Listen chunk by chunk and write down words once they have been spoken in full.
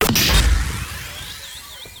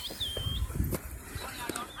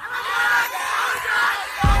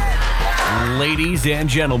Ladies and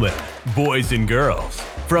gentlemen, boys and girls,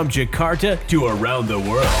 from Jakarta to around the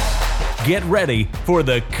world, get ready for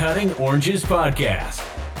the Cutting Oranges Podcast,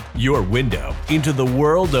 your window into the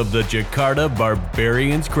world of the Jakarta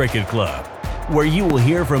Barbarians Cricket Club, where you will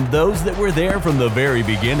hear from those that were there from the very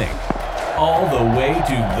beginning, all the way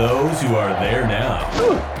to those who are there now.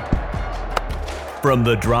 From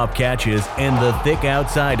the drop catches and the thick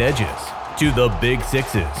outside edges, to the big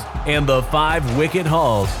sixes and the 5-wicket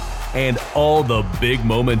hauls, and all the big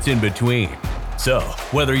moments in between. So,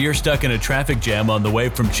 whether you're stuck in a traffic jam on the way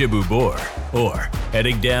from Cibubur or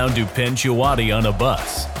heading down to Penchawati on a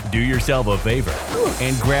bus, do yourself a favor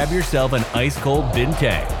and grab yourself an ice-cold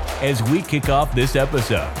bintang as we kick off this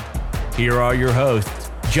episode. Here are your hosts,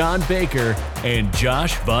 John Baker and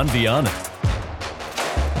Josh Von Vianen.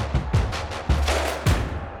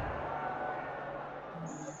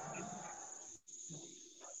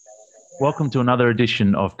 Welcome to another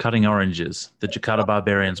edition of Cutting Oranges, the Jakarta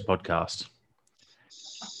Barbarians podcast.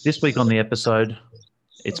 This week on the episode,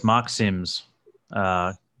 it's Mark Sims,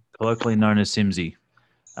 colloquially known as Simsy.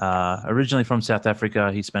 Originally from South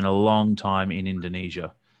Africa, he spent a long time in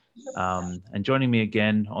Indonesia. And joining me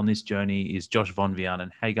again on this journey is Josh Von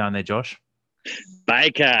Vianen. How you going there, Josh?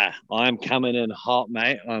 Baker, I'm coming in hot,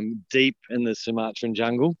 mate. I'm deep in the Sumatran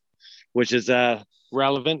jungle, which is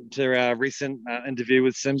relevant to our recent interview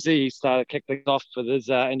with Simsy. He kicked things off for his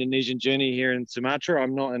Indonesian journey here in Sumatra.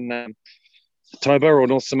 I'm not in Toba or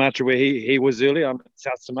North Sumatra where he was earlier. I'm in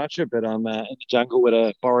South Sumatra, but I'm in the jungle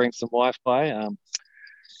with borrowing some Wi-Fi.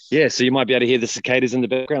 So you might be able to hear the cicadas in the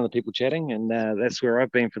background, the people chatting, and that's where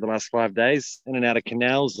I've been for the last 5 days, in and out of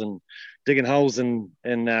canals and digging holes in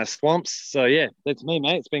swamps. So yeah, that's me,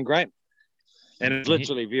 mate. It's been great, and it's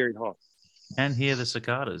literally very hot. And hear the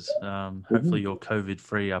cicadas. Hopefully you're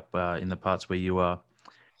COVID-free up in the parts where you are.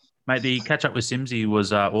 Mate, the catch-up with Simsy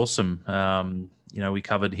was awesome. We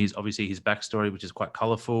covered his backstory, which is quite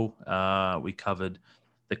colourful. We covered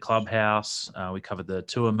the clubhouse. We covered the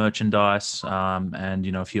tour merchandise and,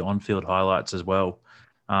 a few on-field highlights as well.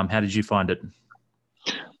 How did you find it?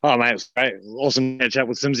 Oh, mate, it was great. Awesome to catch up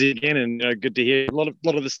with Simsy again, and good to hear a lot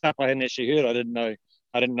of the stuff I hadn't actually heard. I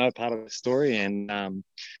didn't know part of the story, and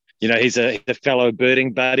he's a fellow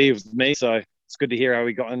birding buddy of me, so it's good to hear how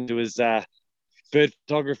he got into his bird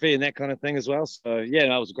photography and that kind of thing as well. So yeah,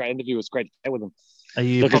 it was a great interview. It was great to chat with him. Are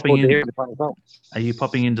you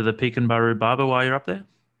popping into the Pekanbaru Barber while you're up there?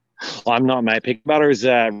 I'm not, mate. Pekanbaru is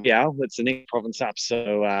Riau. It's the next province up.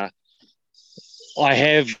 So I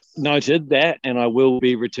have noted that, and I will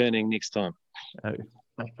be returning next time. Oh,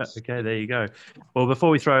 okay, there you go. Well,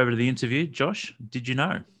 before we throw over to the interview, Josh, did you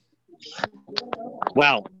know?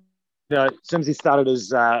 Well, Simsy started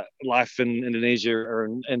his life in Indonesia or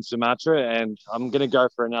in Sumatra, and I'm going to go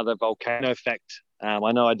for another volcano fact.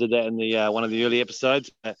 I know I did that in the one of the early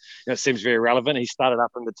episodes. It seems very relevant. He started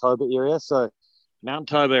up in the Toba area. So Mount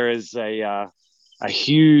Toba is a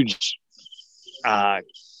huge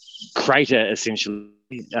crater, essentially.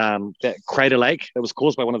 That crater lake that was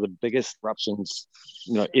caused by one of the biggest eruptions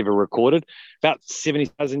ever recorded. About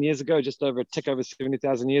 70,000 years ago, just over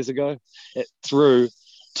 70,000 years ago, it threw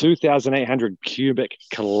 2,800 cubic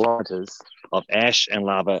kilometers of ash and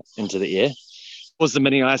lava into the air. It was the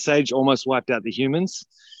mini ice age, almost wiped out the humans.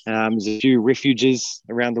 There's a few refuges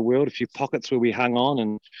around the world, a few pockets where we hung on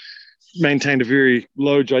and maintained a very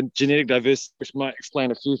low genetic diversity, which might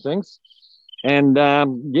explain a few things. And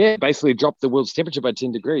basically dropped the world's temperature by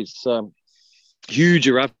 10 degrees. So huge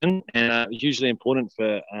eruption, and hugely important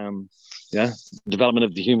for development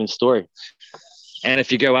of the human story. And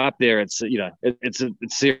if you go up there, it's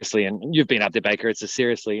seriously, and you've been up there, Baker, it's a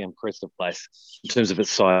seriously impressive place in terms of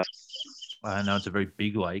its size. I know it's a very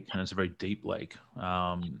big lake, and it's a very deep lake.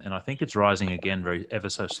 And I think it's rising again ever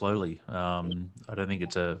so slowly. I don't think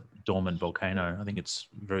it's a dormant volcano. I think it's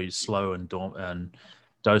very slow and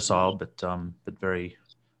docile, but very,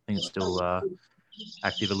 I think it's still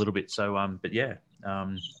active a little bit. So,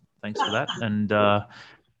 thanks for that. And I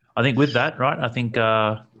think with that, right, I think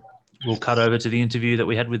we'll cut over to the interview that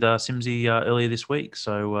we had with Simsy earlier this week.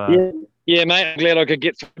 So yeah, mate, I'm glad I could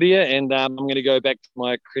get through here, and I'm going to go back to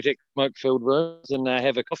my critic smoke-filled rooms and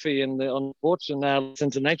have a coffee on the porch and listen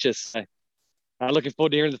to nature. So looking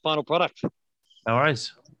forward to hearing the final product. No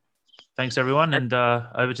worries. Thanks, everyone, and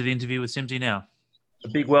over to the interview with Simsy now. A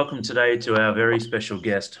big welcome today to our very special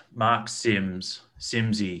guest, Mark Sims.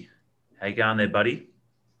 Simsy, how you going there, buddy?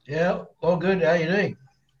 Yeah, all good. How you doing?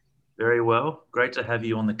 Very well. Great to have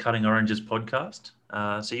you on the Cutting Oranges podcast.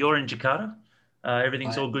 So you're in Jakarta.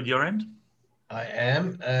 Everything's all good your end? I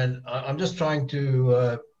am, and I'm just trying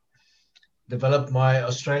to develop my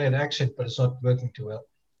Australian accent, but it's not working too well.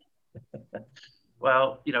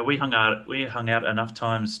 Well, we hung out enough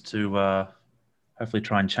times to hopefully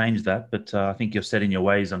try and change that, but I think you're set in your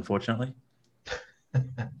ways, unfortunately.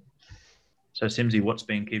 So, Simsy, what's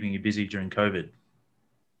been keeping you busy during COVID?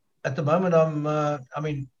 At the moment,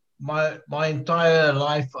 my entire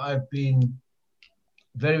life, I've been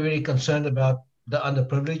very, very concerned about the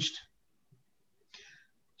underprivileged.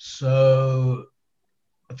 So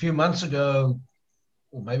a few months ago,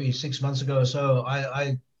 or maybe 6 months ago or so,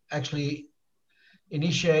 I actually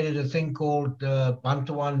initiated a thing called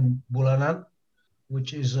Bantuan Bulanan,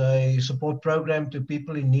 which is a support program to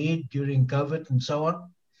people in need during COVID and so on.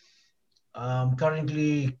 I'm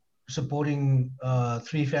currently supporting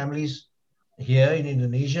 3 families here in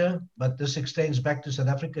Indonesia, but this extends back to South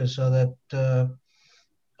Africa, so that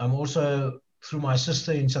I'm also, through my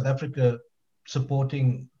sister in South Africa,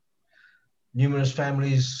 supporting numerous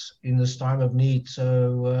families in this time of need.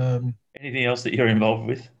 So Anything else that you're involved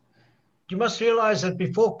with? you must realize that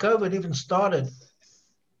before COVID even started,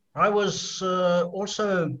 I was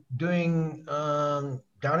also doing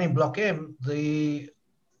down in Block M, the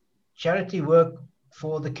charity work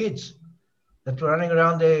for the kids that were running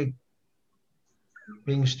around there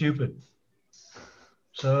being stupid.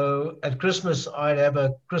 So at Christmas, I'd have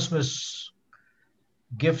a Christmas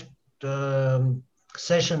gift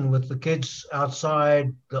session with the kids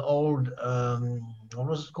outside the old, what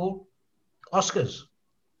was it called? Oscars.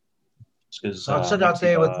 So I'd sit out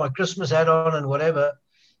there with my Christmas hat on and whatever,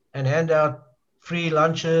 and hand out free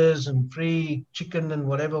lunches and free chicken and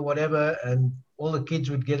whatever. And all the kids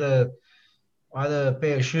would get either a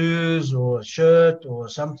pair of shoes or a shirt or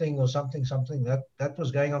something. That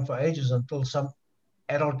was going on for ages until some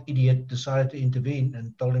adult idiot decided to intervene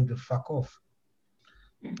and told him to fuck off.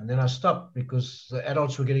 And then I stopped because the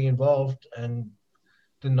adults were getting involved and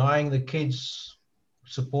denying the kids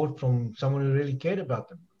support from someone who really cared about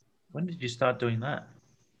them. When did you start doing that?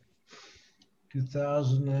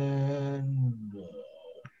 2000 and...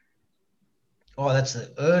 that's the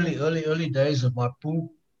early days of my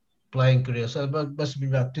pool playing career. So it must have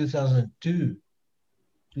been about 2002,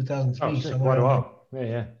 2003. Quite a while.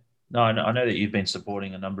 Yeah. No, I know that you've been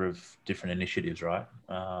supporting a number of different initiatives, right?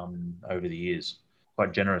 Over the years,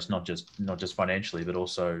 quite generous, not just financially, but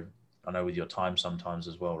also I know with your time sometimes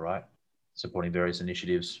as well, right? Supporting various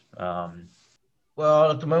initiatives.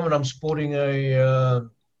 Well, at the moment, I'm supporting an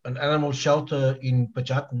animal shelter in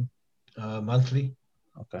Pejaten monthly.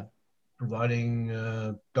 Okay. Providing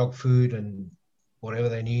dog food and whatever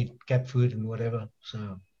they need, cat food and whatever.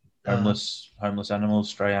 So homeless animals,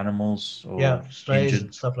 stray animals, or strays injured?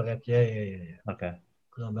 And stuff like that. Yeah. Okay.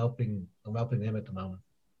 Because I'm helping them at the moment.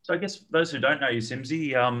 So I guess those who don't know you,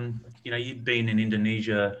 Simsy, you've been in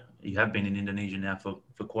Indonesia. You have been in Indonesia now for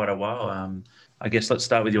quite a while. I guess let's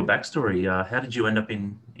start with your backstory. How did you end up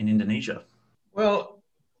in Indonesia? Well,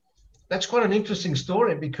 that's quite an interesting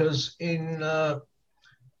story because in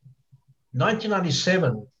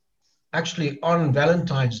 1997, actually on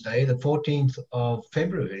Valentine's Day, the 14th of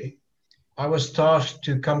February, I was tasked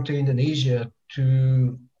to come to Indonesia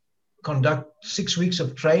to conduct 6 weeks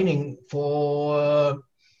of training for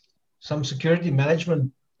some security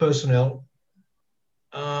management personnel.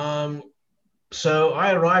 So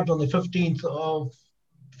I arrived on the 15th of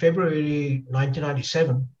February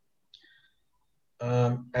 1997,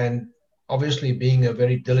 and obviously being a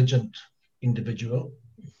very diligent individual,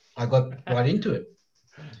 I got right into it.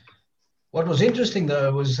 What was interesting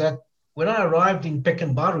though was that when I arrived in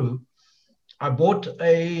Pekanbaru, I bought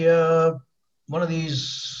one of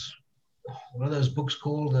those books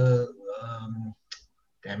called the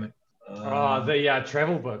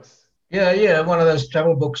travel books. Yeah, one of those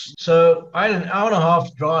travel books. So I had an hour and a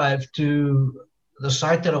half drive to the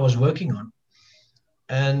site that I was working on.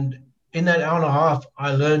 And in that hour and a half,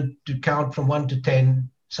 I learned to count from 1 to 10,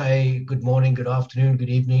 say good morning, good afternoon, good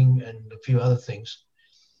evening, and a few other things.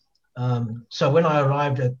 So when I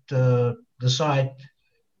arrived at the site,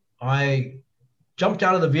 I jumped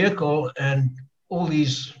out of the vehicle and all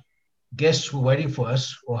these guests were waiting for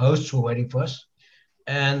us, or hosts were waiting for us,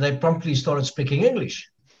 and they promptly started speaking English.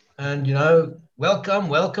 And,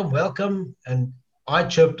 welcome. And I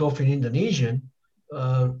chirped off in Indonesian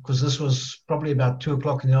because this was probably about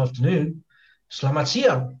 2:00 in the afternoon. Selamat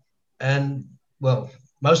siang. And, well,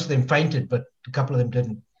 most of them fainted, but a couple of them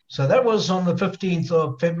didn't. So that was on the 15th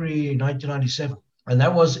of February, 1997. And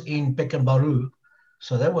that was in Pekanbaru.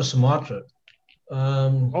 So that was Sumatra.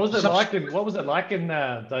 What was it like in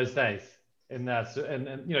those days?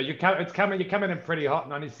 You're coming in pretty hot,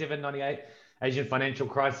 97, 98, Asian financial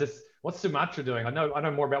crisis. What's Sumatra doing? I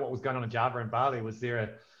know more about what was going on in Java and Bali. Was there a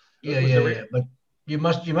yeah. But you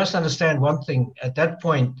must understand one thing. At that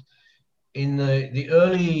point, in the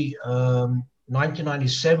early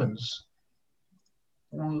 1997s,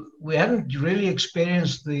 we hadn't really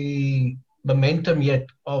experienced the momentum yet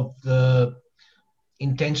of the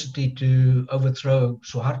intensity to overthrow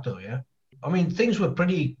Suharto. Yeah, I mean, things were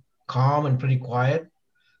pretty calm and pretty quiet.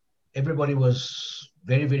 Everybody was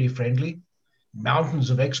very, very friendly. Mountains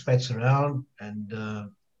of expats around, and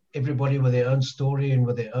everybody with their own story and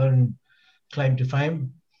with their own claim to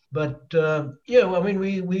fame. But I mean,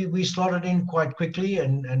 we slotted in quite quickly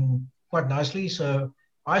and quite nicely. So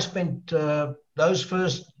I spent those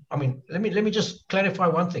first. I mean, let me just clarify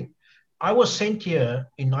one thing. I was sent here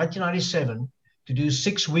in 1997 to do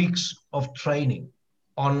 6 weeks of training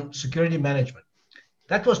on security management.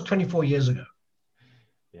 That was 24 years ago.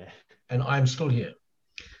 Yeah. And I'm still here.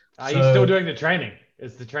 Are you still doing the training?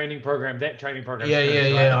 Is the training program that training program?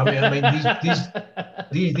 Yeah. I mean,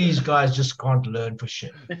 these guys just can't learn for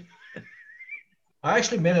shit. I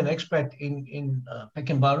actually met an expat in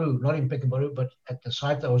Pekanbaru, not in Pekanbaru, but at the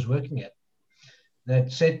site I was working at,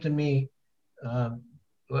 that said to me,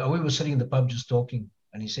 we were sitting in the pub just talking,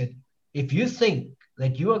 and he said, "If you think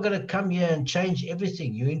that you are going to come here and change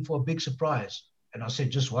everything, you're in for a big surprise." And I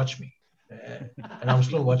said, "Just watch me." And I'm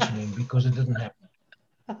still watching him because it didn't happen.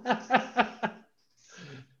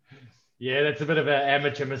 Yeah, that's a bit of an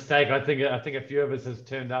amateur mistake. I think a few of us have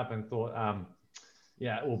turned up and thought,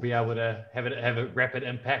 we'll be able to have a rapid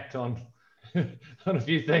impact on on a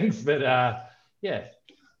few things. But yeah.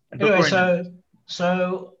 Anyway,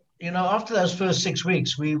 so after those first 6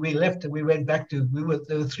 weeks, we left and we went back to.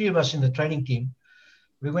 There were 3 of us in the training team.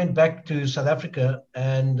 We went back to South Africa,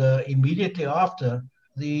 and immediately after,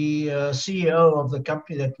 the CEO of the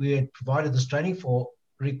company that we had provided this training for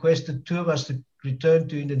requested 2 of us to return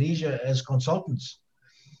to Indonesia as consultants.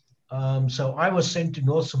 So I was sent to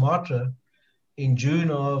North Sumatra in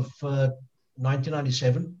June of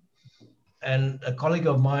 1997, and a colleague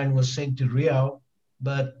of mine was sent to Riau.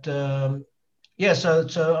 But so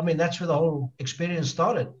I mean, that's where the whole experience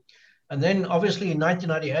started. And then obviously in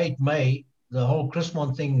 1998, May, the whole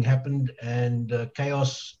Chrismon thing happened and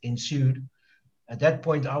chaos ensued. At that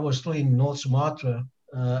point, I was still in North Sumatra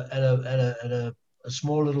at a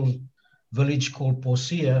small little village called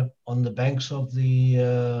Porsia on the banks of the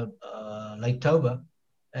Lake Toba.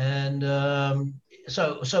 And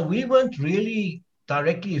so we weren't really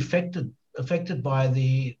directly affected by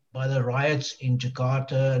the riots in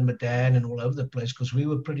Jakarta and Medan and all over the place because we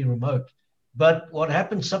were pretty remote. But what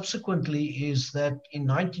happened subsequently is that in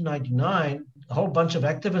 1999, a whole bunch of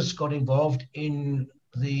activists got involved in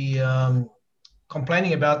the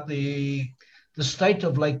complaining about the state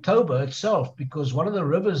of Lake Toba itself, because one of the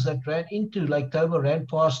rivers that ran into Lake Toba ran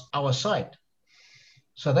past our site.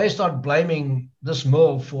 So they started blaming this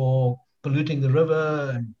mill for polluting the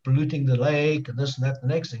river and polluting the lake and this and that, the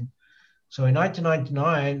next thing. So in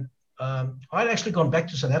 1999, I'd actually gone back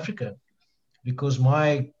to South Africa because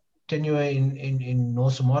my tenure in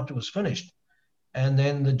North Sumatra was finished. And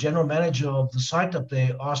then the general manager of the site up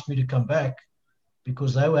there asked me to come back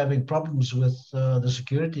because they were having problems with the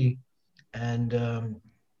security. And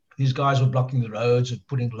these guys were blocking the roads and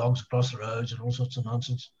putting logs across the roads and all sorts of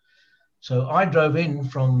nonsense. So I drove in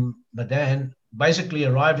from Medan, basically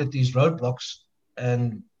arrived at these roadblocks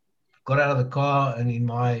and got out of the car, and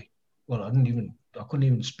I couldn't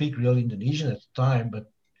even speak real Indonesian at the time, but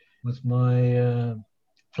with my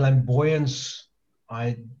flamboyance,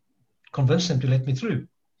 I convinced them to let me through.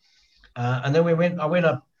 And then I went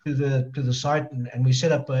up to the site and we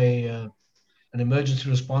set up an emergency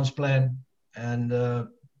response plan. And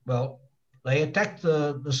they attacked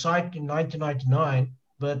the site in 1999,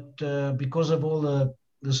 but because of all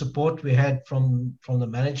the support we had from the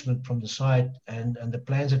management, from the site, and the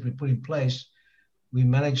plans that we put in place, we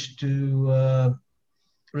managed to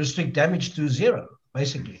restrict damage to 0,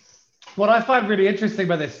 basically. What I find really interesting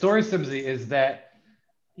about that story, Simsy, is that,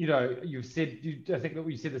 you've said, I think what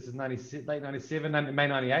you said, this is late 97, May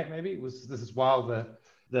 98, maybe. This is while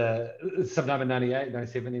the sometime in 98,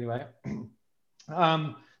 97 anyway.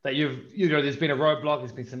 That there's been a roadblock,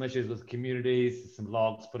 there's been some issues with communities, some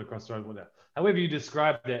logs put across the road, whatever. However you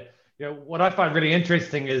described it, what I find really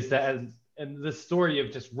interesting is that in this story,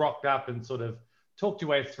 you've just rocked up and sort of talked your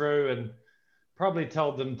way through and probably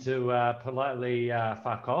told them to politely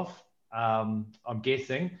fuck off, I'm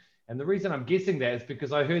guessing. And the reason I'm guessing that is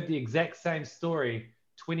because I heard the exact same story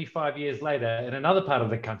 25 years later in another part of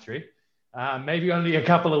the country, maybe only a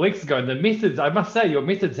couple of weeks ago. And the methods, I must say, your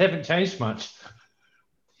methods haven't changed much.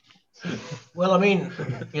 Well, I mean,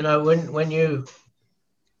 when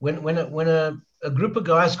when a group of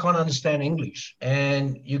guys can't understand English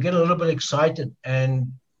and you get a little bit excited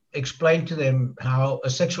and explain to them how a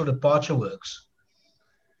sexual departure works,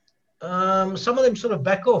 some of them sort of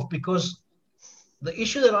back off, because the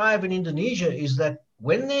issue that I have in Indonesia is that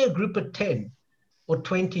when they're a group of 10 or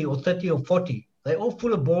 20 or 30 or 40, they're all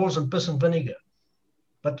full of balls and piss and vinegar.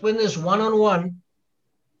 But when there's one-on-one,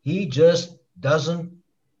 he just doesn't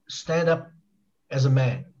stand up as a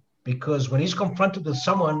man, because when he's confronted with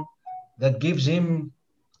someone that gives him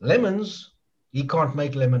lemons, he can't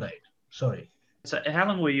make lemonade. Sorry. So how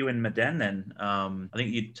long were you in Medan then? I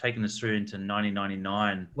think you'd taken us through into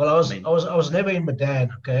 1999. Well, I was never in Medan.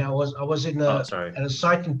 Okay, I was in at a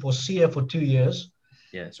site in Porcia for 2 years.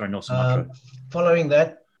 Yeah, sorry, North Sumatra. Following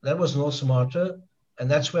that was North Sumatra, and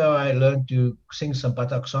that's where I learned to sing some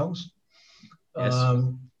Batak songs. Yes.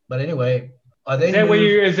 But anyway, I then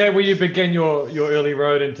is that where you began your early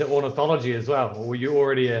road into ornithology as well, or were you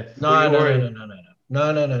already No,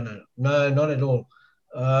 not at all.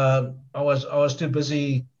 I was too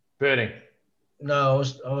busy birding. No,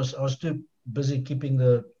 I was too busy keeping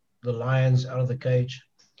the lions out of the cage.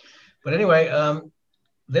 But anyway,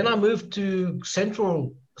 then I moved to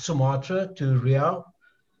Central Sumatra, to Riau,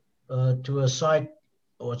 to a site,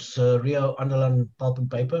 it's Riau Andalan Pulp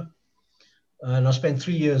and Paper, and I spent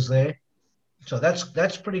 3 years there. So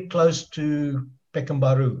that's pretty close to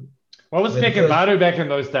Pekanbaru. What was Pekanbaru back in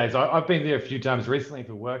those days? I've been there a few times recently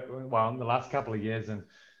for work. Well, in the last couple of years, and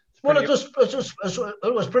it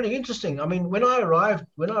was pretty interesting. I mean, when I arrived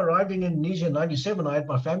in Indonesia in '97, I had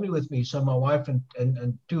my family with me. So my wife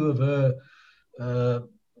and two of her,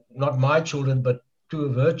 not my children, but two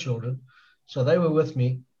of her children. So they were with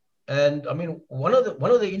me. And I mean, one of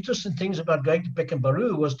the interesting things about going to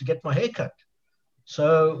Pekanbaru was to get my hair cut.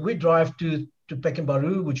 So we drive to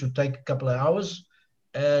Pekanbaru, which would take a couple of hours.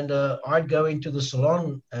 And I'd go into the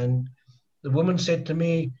salon, and the woman said to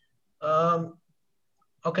me,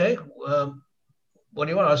 okay, what do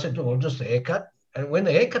you want? I said, well, just a haircut. And when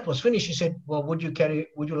the haircut was finished, she said, well, would you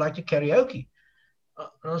like to karaoke?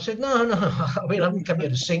 And I said, no. I mean, I didn't come here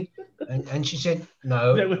to sing. And she said,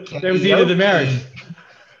 no. That was the end of the marriage.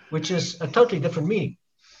 Which is a totally different meaning.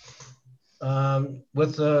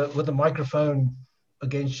 With the microphone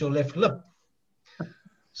against your left lip.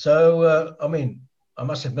 So, I mean, I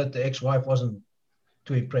must admit the ex-wife wasn't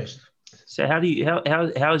too impressed. So how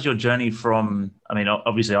is your journey from, I mean,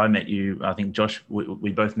 obviously I met you, I think Josh,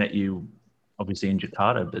 we both met you obviously in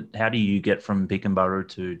Jakarta, but how do you get from Pekanbaru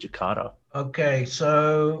to Jakarta? Okay,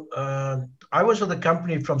 so I was with a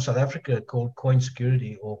company from South Africa called Coin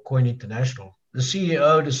Security or Coin International. The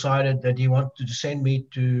CEO decided that he wanted to send me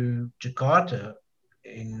to Jakarta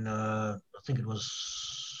in, I think it was,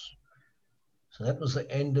 so that was the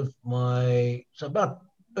end of about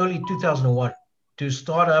early 2001, to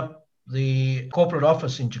start up the corporate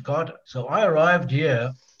office in Jakarta. So I arrived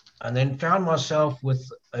here and then found myself with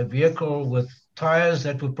a vehicle with tires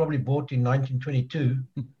that were probably bought in 1922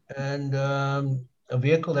 and a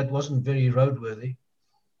vehicle that wasn't very roadworthy,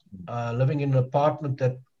 living in an apartment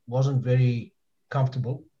that wasn't very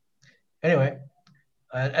comfortable. Anyway,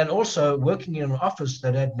 and also working in an office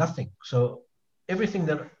that had nothing. So everything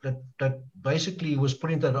that basically was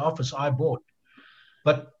put into the office, I bought.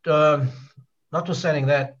 But notwithstanding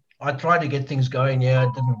that, I tried to get things going. Yeah,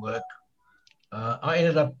 it didn't work. I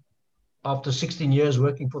ended up, after 16 years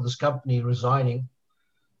working for this company, resigning,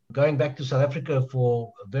 going back to South Africa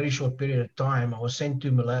for a very short period of time. I was sent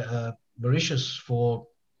to Mauritius for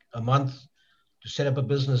a month to set up a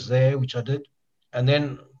business there, which I did. And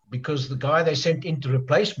then because the guy they sent in to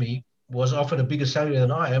replace me was offered a bigger salary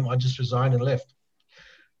than I am, I just resigned and left.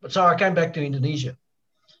 But so I came back to Indonesia,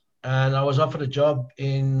 and I was offered a job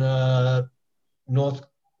in North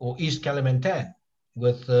or East Kalimantan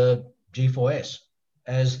with G4S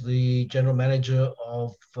as the general manager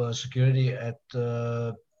of security at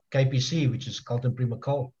KPC, which is Carlton Prima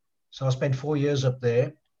Coal. So I spent 4 years up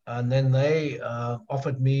there, and then they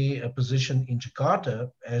offered me a position in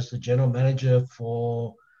Jakarta as the general manager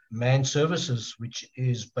for manned services, which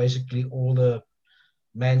is basically all the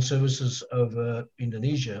manned services over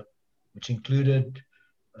Indonesia, which included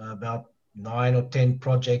about 9 or 10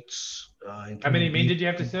 projects. How many men did you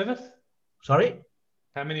have to service? Sorry?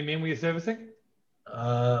 How many men were you servicing?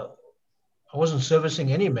 I wasn't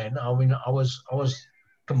servicing any men. I mean, I was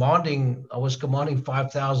commanding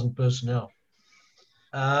 5,000 personnel.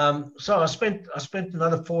 So I spent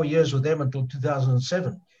another 4 years with them until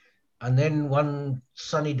 2007. And then one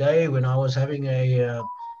sunny day when I was having I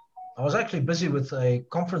was actually busy with a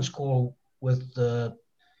conference call with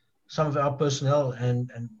some of our personnel and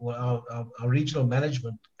well, our regional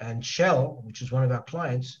management and Shell, which is one of our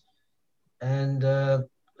clients. And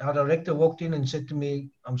our director walked in and said to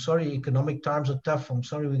me, "I'm sorry, economic times are tough. I'm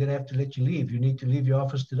sorry, we're going to have to let you leave. You need to leave your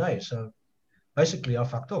office today." So basically, I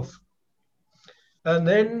fucked off. And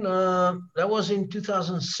then that was in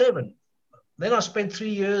 2007. Then I spent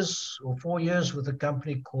 3 years or 4 years with a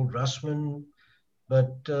company called Russman.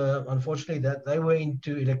 But unfortunately, that they were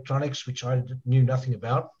into electronics, which I knew nothing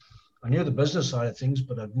about. I knew the business side of things,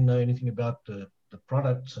 but I didn't know anything about the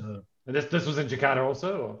product. So And this was in Jakarta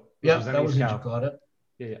also? Or yeah, that was in Jakarta.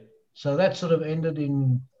 Yeah. So that sort of ended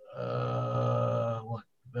in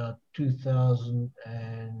about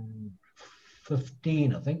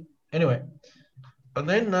 2015, I think. Anyway, and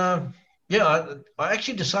then I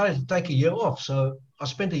actually decided to take a year off. So I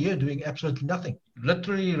spent a year doing absolutely nothing,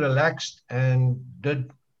 literally relaxed and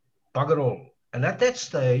did bugger all. And at that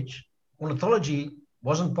stage, ornithology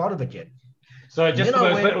wasn't part of it yet. So just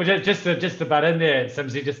to butt in there,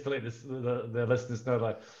 Simsy, just to let the listeners know,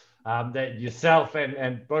 like that yourself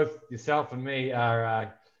and both yourself and me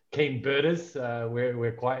are keen birders.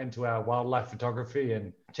 We're quite into our wildlife photography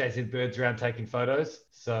and chasing birds around taking photos.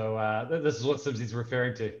 So this is what Simsy's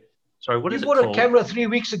referring to. Sorry, what is it called? You bought a camera 3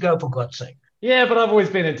 weeks ago, for God's sake. Yeah, but I've always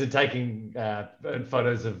been into taking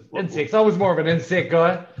photos of insects. I was more of an insect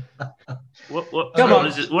guy. What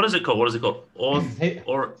is it? What is it called? What is it called?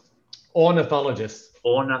 Ornithologist.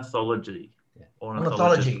 Ornithology. Yeah.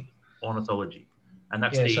 Ornithology. And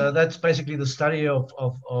that's so that's basically the study of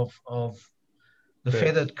the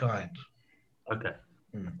feathered kind. Okay.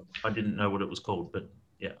 I didn't know what it was called, but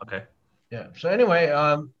yeah, okay. Yeah. So anyway,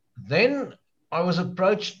 then I was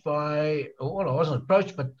approached by, well, I wasn't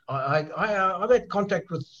approached, but I've had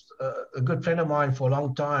contact with a good friend of mine for a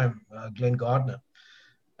long time, Glenn Gardner.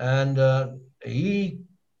 And he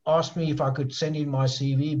asked me if I could send in my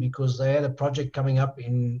CV because they had a project coming up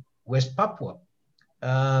in West Papua,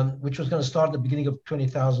 which was going to start at the beginning of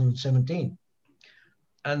 2017.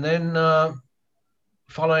 And then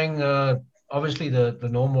following, obviously, the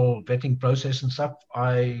normal vetting process and stuff,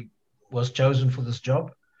 I was chosen for this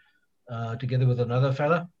job. Together with another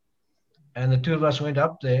fella, and the two of us went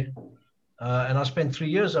up there, and I spent 3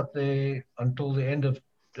 years up there until the end of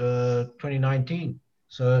 2019.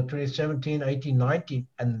 So 2017, 18, 19,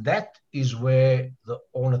 and that is where the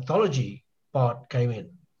ornithology part came in,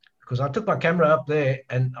 because I took my camera up there,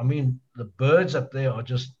 and I mean the birds up there are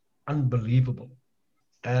just unbelievable.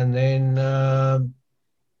 And then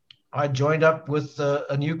I joined up with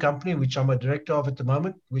a new company, which I'm a director of at the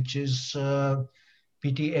moment, which is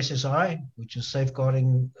PTSSI, which is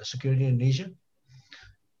Safeguarding Security in Indonesia.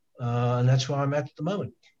 And that's where I'm at the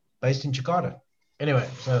moment, based in Jakarta. Anyway,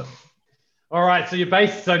 so. All right, so you're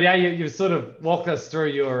based, so now you sort of walked us through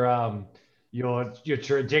your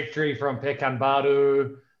trajectory from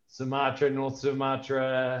Pekanbaru, Sumatra, North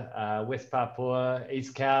Sumatra, West Papua,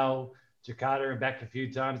 East Cal, Jakarta, and back a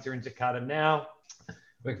few times. You're in Jakarta now,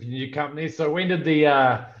 working for your new company. So when did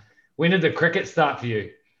the cricket start for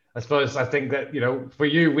you? I think that, for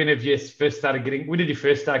you, when did you first start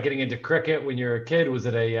getting into cricket? When you were a kid? Was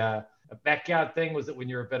it a backyard thing? Was it when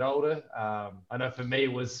you were a bit older? I know for me, I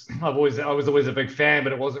was always a big fan,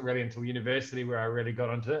 but it wasn't really until university where I really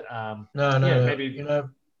got into it. Maybe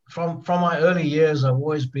from my early years, I've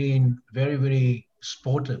always been very, very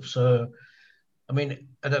sportive. So, I mean,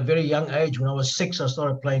 at a very young age, when I was 6, I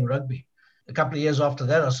started playing rugby. A couple of years after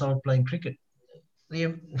that, I started playing cricket.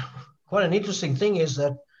 Quite an interesting thing is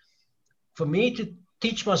that for me to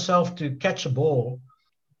teach myself to catch a ball,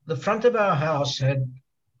 the front of our house had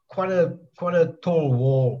quite a tall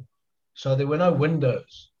wall, so there were no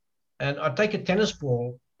windows. And I'd take a tennis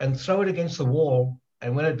ball and throw it against the wall,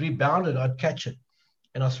 and when it rebounded, I'd catch it.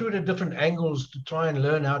 And I threw it at different angles to try and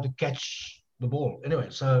learn how to catch the ball.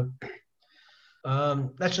 Anyway, so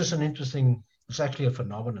that's just it's actually a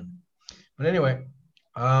phenomenon. But anyway,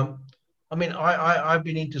 I mean, I've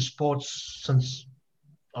been into sports since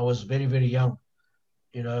I was very, very young.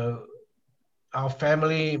 Our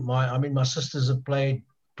family, my sisters have played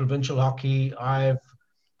provincial hockey. I'm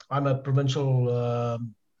a provincial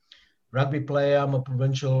rugby player. I'm a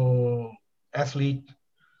provincial athlete,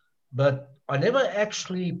 but I never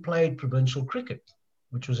actually played provincial cricket,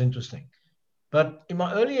 which was interesting. But in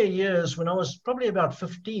my earlier years, when I was probably about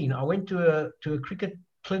 15, I went to a cricket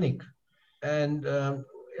clinic, and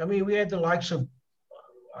we had the likes of,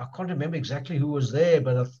 I can't remember exactly who was there,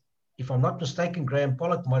 but if I'm not mistaken, Graham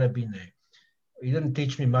Pollock might have been there. He didn't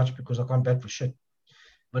teach me much because I can't bat for shit.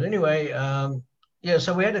 But anyway,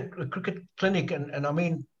 so we had a cricket clinic, and I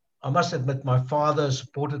mean, I must admit, my father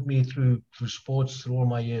supported me through sports through all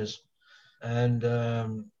my years. And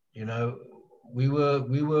You know, we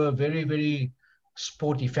were a very, very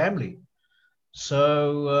sporty family.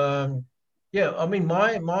 So yeah, I mean,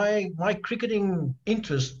 my cricketing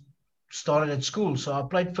interest started at school. So I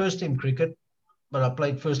played first team cricket, but I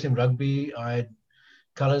played first team rugby. I had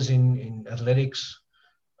colours in athletics.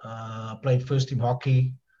 I played first team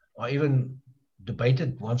hockey. I even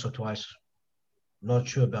debated once or twice. Not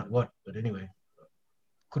sure about what, but anyway,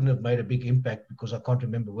 couldn't have made a big impact because I can't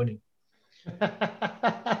remember winning.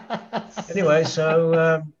 Anyway,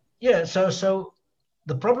 so yeah, so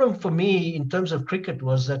the problem for me in terms of cricket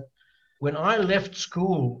was that when I left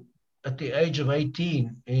school at the age of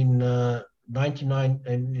 18 in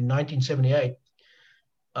 1978,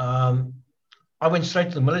 um, I went straight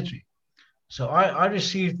to the military. So I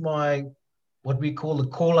received my what we call the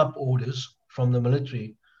call-up orders from the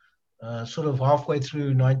military, sort of halfway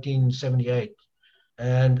through 1978,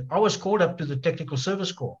 and I was called up to the Technical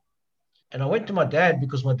Service Corps. And I went to my dad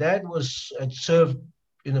because my dad had served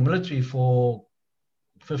in the military for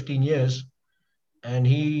 15 years, and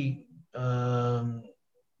he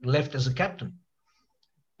left as a captain.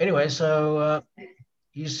 Anyway, so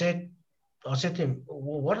he said, I said to him,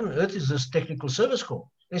 well, what on earth is this Technical Service Corps?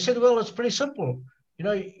 They said, well, it's pretty simple. You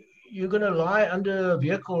know, you're going to lie under a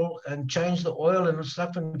vehicle and change the oil and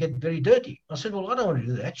stuff and get very dirty. I said, well, I don't want to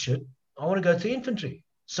do that shit. I want to go to the infantry.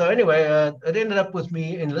 So anyway, it ended up with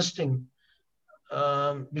me enlisting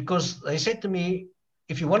because they said to me,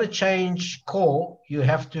 if you want to change corps, you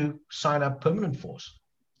have to sign up permanent force,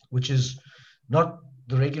 which is not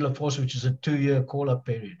the regular force, which is a 2-year call-up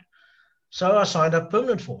period. So I signed up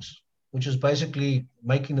permanent force, which is basically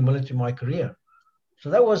making the military my career. So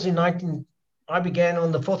that was I began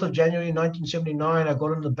on the 4th of January, 1979. I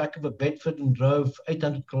got on the back of a Bedford and drove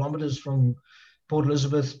 800 kilometers from Port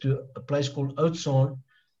Elizabeth to a place called Oudtshoorn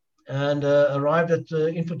and arrived at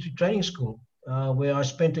the infantry training school, where I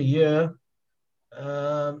spent a year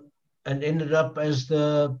and ended up as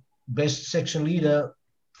the best section leader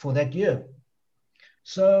for that year.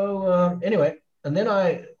 So anyway, and then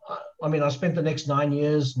I spent the next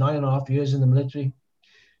 9.5 years in the military.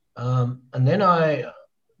 And then I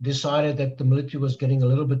decided that the military was getting a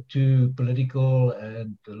little bit too political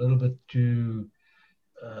and a little bit too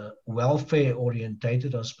welfare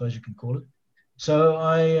orientated, I suppose you can call it. So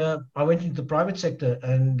I went into the private sector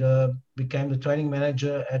and became the training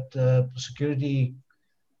manager at a security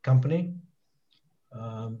company.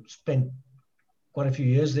 Spent quite a few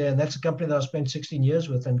years there, and that's a company that I spent 16 years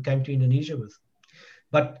with and came to Indonesia with.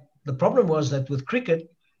 But the problem was that with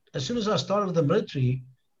cricket, as soon as I started the military,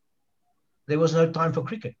 there was no time for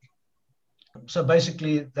cricket. So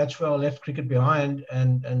basically, that's where I left cricket behind,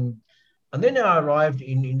 and then I arrived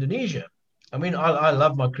in Indonesia. I mean, I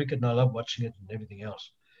love my cricket and I love watching it and everything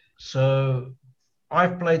else. So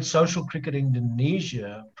I've played social cricket in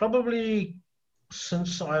Indonesia probably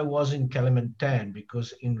since I was in Kalimantan,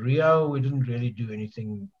 because in Rio, we didn't really do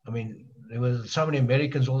anything. I mean, there were so many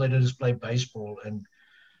Americans, all they did is play baseball, and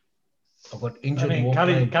I got injured. I mean,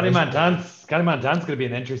 Kalimantan's going to be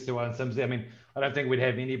an interesting one. I mean, I don't think we'd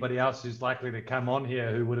have anybody else who's likely to come on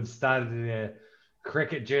here who would have started their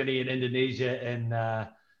cricket journey in Indonesia in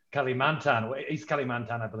Kalimantan, or East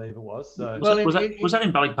Kalimantan, I believe it was. So, was that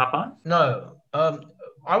in Balikpapan? No.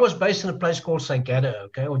 I was based in a place called St. Gada,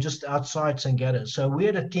 okay, or just outside St. Gada. So we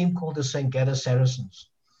had a team called the St. Gada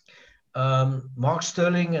Saracens. Mark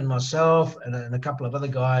Sterling and myself and a couple of other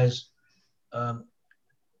guys. And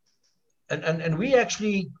we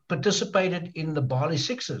actually participated in the Bali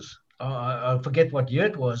Sixers. I forget what year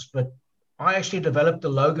it was, but I actually developed the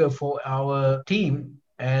logo for our team.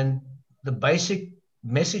 And the basic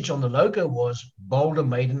message on the logo was Boulder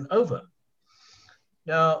Maiden Over.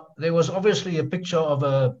 Now, there was obviously a picture of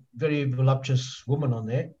a very voluptuous woman on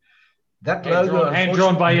there. That logo, hand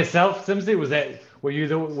drawn by yourself, Simsy? Were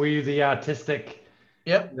you the artistic?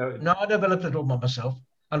 Yep. No, I developed it all by myself.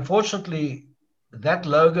 Unfortunately, that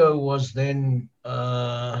logo was then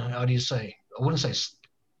how do you say? I wouldn't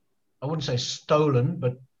say stolen,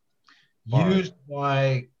 but used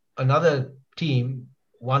by another team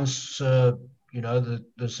once. The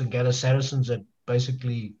St. Gada Saracens had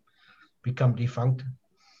basically become defunct.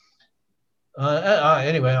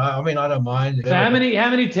 Anyway, I mean, I don't mind. So how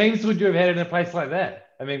many teams would you have had in a place like that?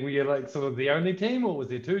 I mean, were you like sort of the only team, or was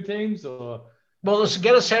there two teams, or? Well, the St.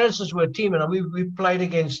 Gada Saracens were a team, and we played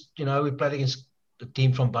against the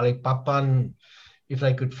team from Balikpapan, if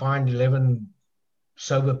they could find 11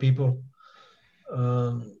 sober people,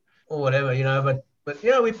 or whatever, But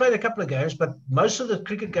we played a couple of games, but most of the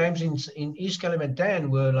cricket games in East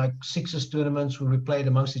Kalimantan were like sixes tournaments where we played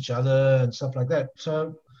amongst each other and stuff like that.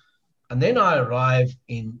 So, and then I arrived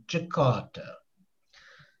in Jakarta.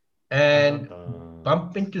 and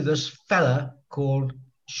bump into this fella called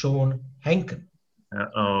Sean Hankin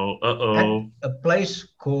Uh-oh. at a place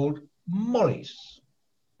called Molly's.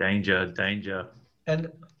 Danger.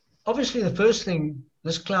 And obviously, the first thing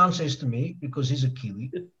this clown says to me, because he's a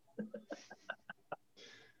Kiwi,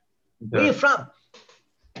 where you from?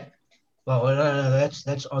 Well, no, that's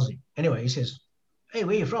Aussie. Anyway, he says, hey,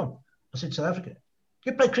 where you from? I said, South Africa.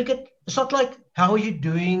 You play cricket? It's not like, how are you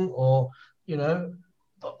doing? Or,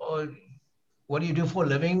 or what do you do for a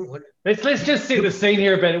living? Let's just set the scene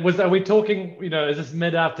here a bit. Are we talking, is this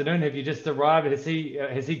mid-afternoon? Have you just arrived? Has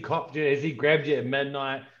he copped you? Has he grabbed you at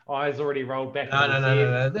midnight? Eyes already rolled back?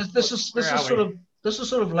 No. This is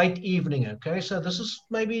sort of late evening, okay? So this is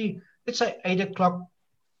maybe, let's say 8 o'clock,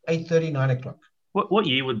 8:30, 9 o'clock. What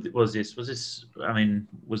year was this? Was this like?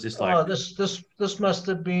 Oh, this must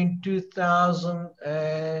have been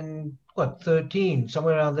 2013,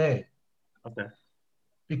 somewhere around there. Okay.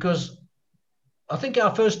 Because I think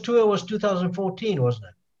our first tour was 2014, wasn't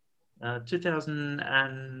it?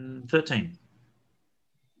 2013.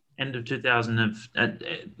 End of 2000.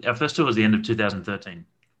 Our first tour was the end of 2013.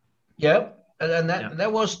 Yeah, and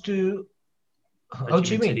that was to Ho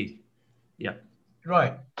Chi Minh City. Yeah.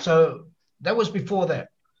 Right. So that was before that.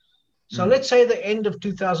 So let's say the end of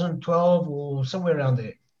 2012 or somewhere around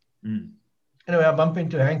there. Anyway, I bump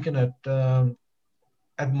into Hankin at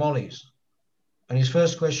Molly's. And his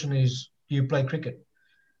first question is, do you play cricket?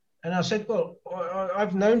 And I said, well,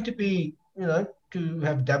 I've known to be, to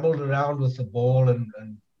have dabbled around with the ball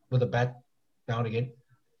and with a bat now and again.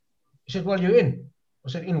 He said, well, you're in. I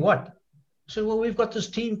said, in what? I said, well, we've got this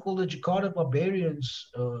team called the Jakarta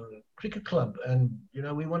Barbarians Cricket Club. And,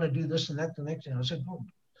 we want to do this and that and the next thing. I said, well,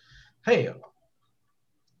 hey,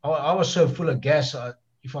 I was so full of gas.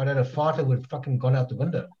 If I'd had a fart, I would have fucking gone out the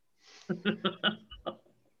window.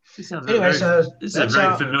 This is a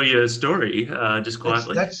very familiar story, just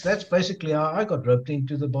quietly. That's basically how I got roped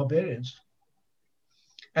into the Barbarians.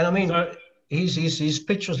 And I mean, his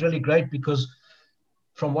pitch was really great because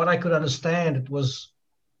from what I could understand, it was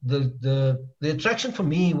the attraction for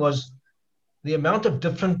me was the amount of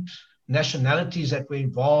different nationalities that were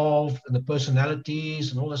involved and the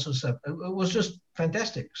personalities and all that sort of stuff. It was just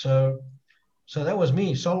fantastic. So that was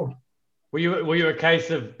me, sold. Were you a case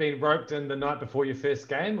of being roped in the night before your first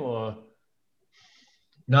game, or?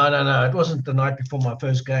 No. It wasn't the night before my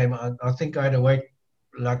first game. I think I had to wait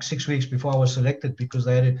like 6 weeks before I was selected because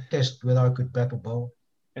they had to test whether I could bat or bowl.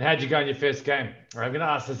 And how'd you go in your first game? All right, I'm going to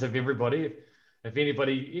ask this of everybody.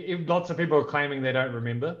 If lots of people are claiming they don't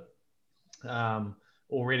remember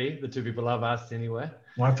already, the two people I've asked anyway.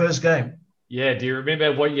 My first game. Yeah, do you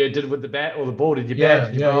remember what you did with the bat or the ball? Did you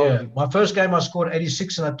bat? Yeah. My first game, I scored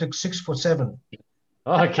 86 and I took 6 for 7.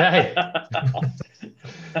 Okay.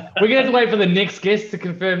 We're going to have to wait for the next guest to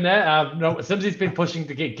confirm that. Simsy's been pushing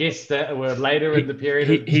to get guests that were later in the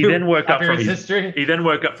period. He then woke up from his history. He then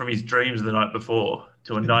woke up from his dreams the night before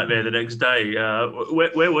to a nightmare the next day.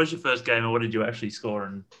 Where was your first game, and what did you actually score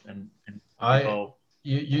and bowl?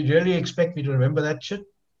 You really expect me to remember that shit?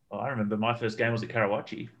 Oh, I remember my first game was at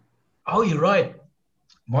Karawaci. Oh, you're right.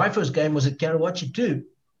 My first game was at Karawaci too.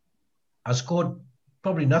 I scored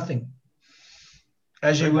probably nothing.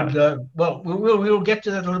 As you would, we'll get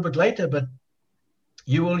to that a little bit later, but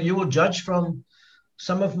you will judge from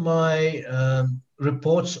some of my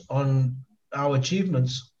reports on our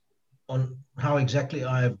achievements on how exactly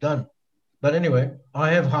I have done. But anyway, I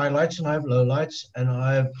have highlights and I have lowlights,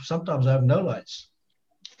 and sometimes I have no lights.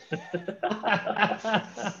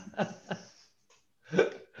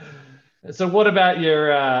 So what about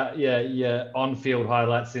your on-field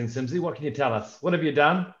highlights then, Simsy? What can you tell us? What have you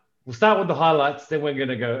done? We'll start with the highlights, then we're going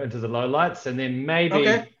to go into the lowlights, and then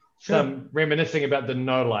maybe some reminiscing about the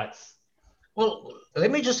no lights. Well,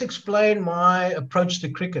 let me just explain my approach to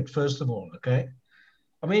cricket, first of all, okay?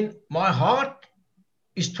 I mean, my heart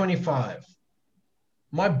is 25.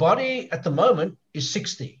 My body at the moment is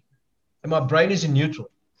 60, and my brain is in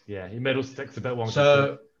neutral. Yeah, your middle stick's a bit wonky.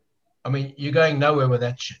 So, I mean, you're going nowhere with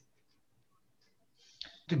that shit.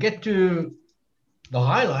 To get to the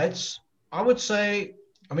highlights, I would say,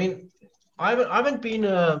 I mean, I haven't been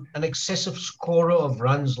an excessive scorer of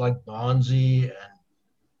runs like Barnesy and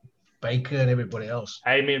Baker and everybody else.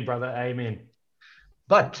 Amen, brother. Amen.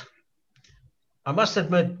 But I must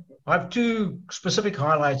admit, I have two specific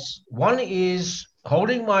highlights. One is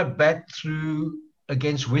holding my bat through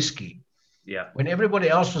against Whiskey. Yeah. When everybody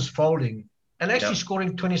else was folding and actually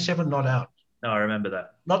scoring 27 not out. No, I remember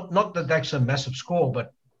that. Not that that's a massive score,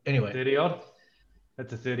 but anyway. 30 odd.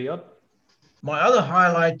 That's a 30 odd. My other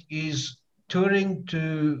highlight is touring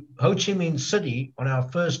to Ho Chi Minh City on our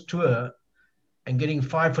first tour and getting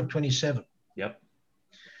 5 for 27. Yep.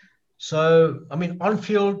 So, I mean, on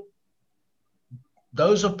field,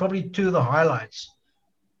 those are probably two of the highlights.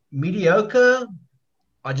 Mediocre,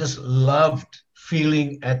 I just loved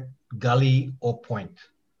feeling at gully or point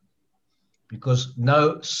because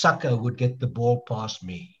no sucker would get the ball past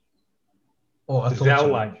me. Or I thought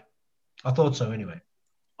so. I thought so anyway.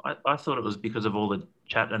 I thought it was because of all the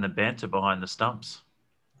chat and the banter behind the stumps.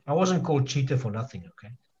 I wasn't called cheater for nothing,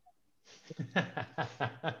 okay?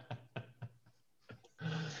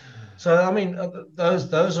 So I mean,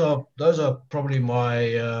 those are probably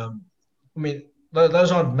my. I mean,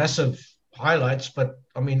 those aren't massive highlights, but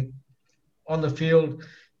I mean, on the field,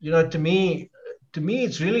 to me,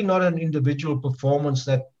 it's really not an individual performance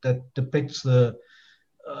that depicts the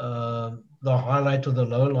highlight or the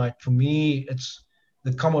low light. For me, it's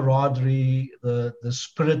the camaraderie, the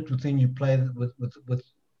spirit within you play with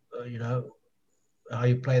how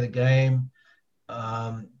you play the game.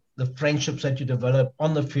 The friendships that you develop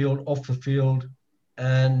on the field, off the field,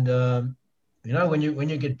 and when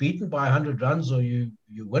you get beaten by 100 runs or you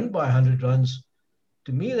win by 100 runs,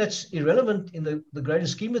 to me that's irrelevant in the greater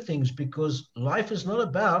scheme of things, because life is not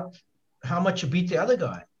about how much you beat the other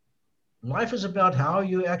guy. Life is about how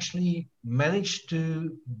you actually manage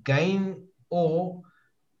to gain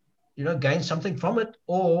gain something from it,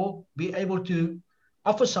 or be able to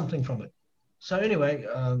offer something from it. So anyway,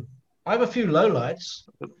 I have a few lowlights.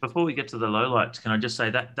 Before we get to the lowlights, can I just say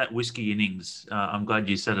that whiskey innings? I'm glad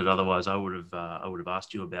you said it. Otherwise, I would have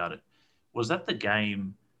asked you about it. Was that the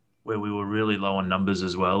game where we were really low on numbers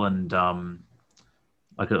as well? And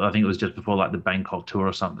I think it was just before the Bangkok tour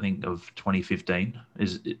or something of 2015.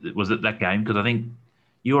 Was it that game? Because I think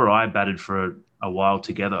you or I batted for a while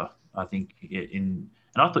together. I think and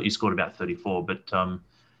I thought you scored about 34, but no,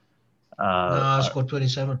 I scored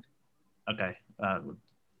 27. Okay.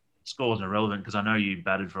 Score wasn't irrelevant because I know you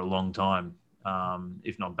batted for a long time,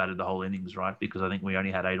 if not batted the whole innings, right? Because I think we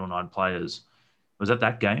only had 8 or 9 players. Was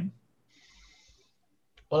that game?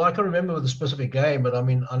 Well, I can't remember the specific game, but I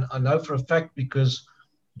mean, I know for a fact because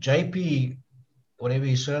JP, whatever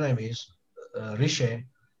his surname is, Riche,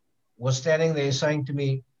 was standing there saying to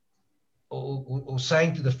me, or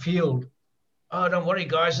saying to the field, "Oh, don't worry,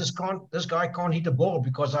 guys. This guy can't hit the ball,"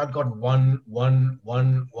 because I'd got 1, 1,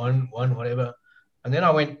 1, 1, 1, whatever. And then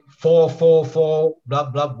I went 4, 4, 4, blah,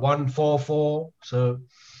 blah, 1, 4, 4. So,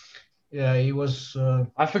 yeah, he was...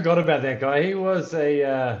 I forgot about that guy. He was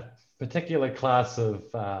a particular class of,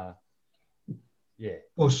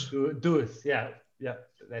 doers. Yeah,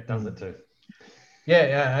 that does it too.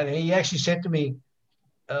 Yeah, and he actually said to me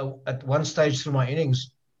at one stage through my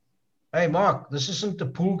innings, "Hey, Mark, this isn't the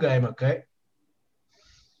pool game, okay?"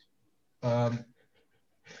 To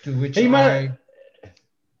which I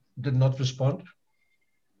did not respond.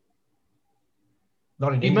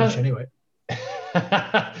 Not in English, anyway.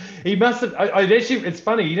 He must have. Actually, it's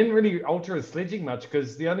funny. He didn't really alter his sledging much,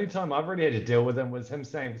 because the only time I've really had to deal with him was him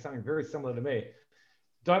saying something very similar to me.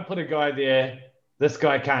 Don't put a guy there. This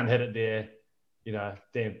guy can't hit it there.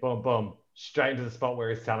 Then boom, boom, straight into the spot where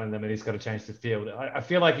he's telling them, and he's got to change the field. I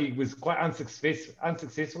feel like he was quite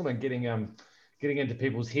unsuccessful in getting into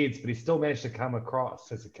people's heads, but he still managed to come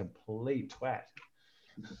across as a complete twat.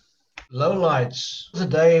 Lowlights. The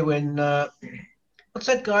day when what's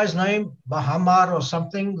that guy's name? Bahamar or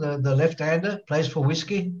something? The left-hander plays for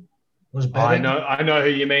Whiskey. Was batting. I know who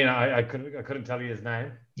you mean. I couldn't tell you his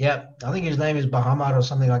name. Yeah, I think his name is Bahamar or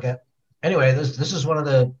something like that. Anyway, this is one of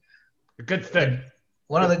the good thing.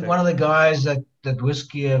 One of the guys that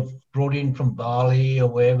Whiskey have brought in from Bali or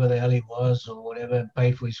wherever the hell he was or whatever, and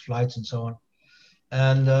paid for his flights and so on.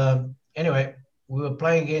 And anyway, we were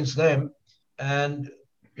playing against them, and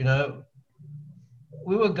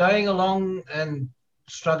we were going along and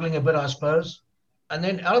struggling a bit, I suppose. And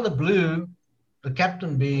then out of the blue, the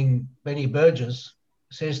captain, being Benny Burgess,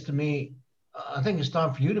 says to me, "I think it's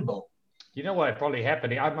time for you to bowl." You know what probably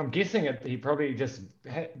happened? I'm guessing he probably just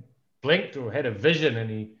blinked or had a vision, and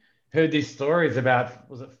he heard these stories about,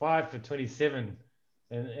 was it 5 for 27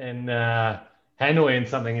 in Hanoi and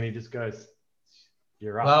something, and he just goes,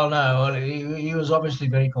 "You're right." Well, no, he was obviously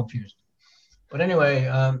very confused. But anyway,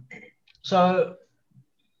 so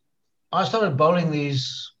I started bowling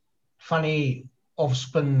these funny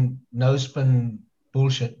off-spin, no-spin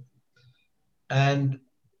bullshit. And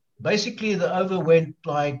basically the over went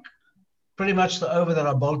like pretty much the over that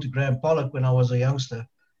I bowled to Graham Pollock when I was a youngster.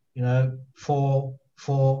 4,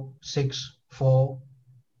 4, 6, 4,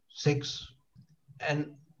 6.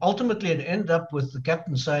 And ultimately it ended up with the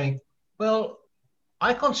captain saying, "Well,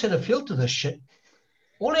 I can't set a field to this shit.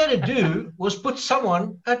 All I had to do was put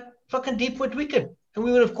someone at fucking deep wicket, and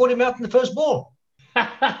we would have caught him out in the first ball."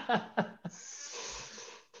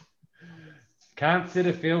 Can't set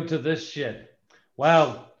a field to this shit.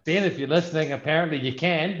 Well, Ben, if you're listening, apparently you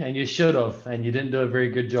can, and you should have, and you didn't do a very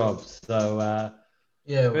good job. So,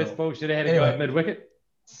 first ball should have had a go at mid-wicket.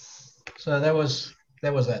 So that was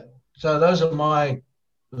that. So those are my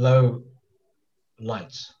low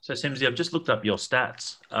lights. So Simsy, I've just looked up your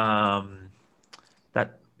stats.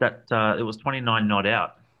 It was 29 not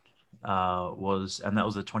out and that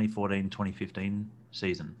was the 2014-2015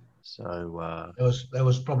 season. So that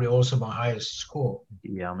was probably also my highest score.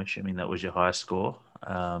 Yeah, I'm assuming that was your highest score.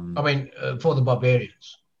 For the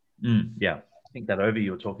Barbarians. Yeah, I think that over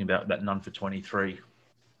you were talking about that none for 23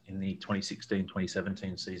 in the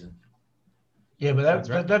 2016-2017 season. Yeah, but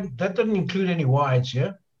that didn't include any wides,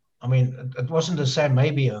 yeah? I mean, it wasn't the same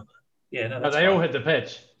maybe over. Yeah, no, they all hit the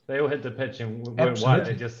pitch. They all hit the pitch and weren't wide.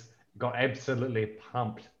 They just got absolutely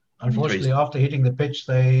pumped. Unfortunately, after hitting the pitch,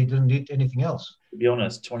 they didn't hit anything else. To be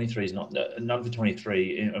honest, 23 is not none for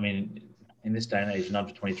 23. I mean, in this day and age, none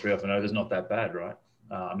for 23 off an over is not that bad, right?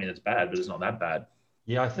 I mean, it's bad, but it's not that bad.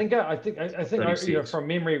 Yeah, I think from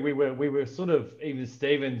memory, we were sort of even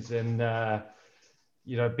Stevens and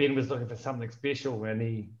Ben was looking for something special,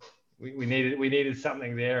 and we needed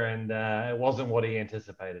something there, and it wasn't what he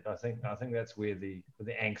anticipated. I think that's where the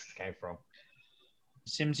angst came from.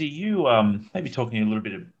 Simsy, you maybe talking a little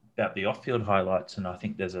bit about the off-field highlights, and I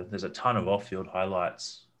think there's a ton of off-field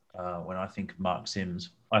highlights when I think of Mark Sims.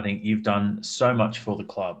 I think you've done so much for the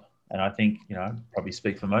club, and I think, probably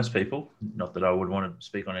speak for most people, not that I would want to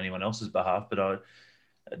speak on anyone else's behalf, but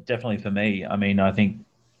definitely for me, I mean, I think,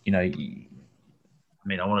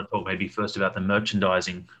 I want to talk maybe first about the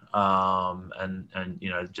merchandising and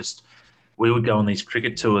just we would go on these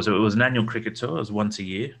cricket tours. It was an annual cricket tour. It was once a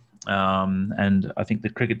year. And I think the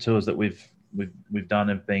cricket tours that we've done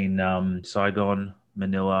have been Saigon,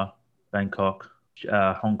 Manila, Bangkok,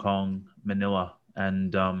 Hong Kong, Manila,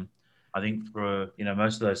 and I think for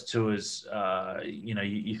most of those tours,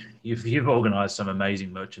 you've organised some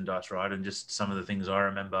amazing merchandise, right? And just some of the things I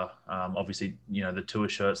remember, obviously, the tour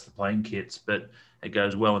shirts, the playing kits, but it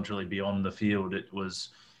goes well and truly beyond the field. It was,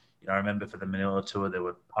 I remember for the Manila tour, there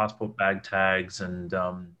were passport bag tags, and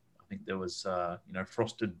I think there was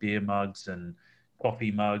frosted beer mugs and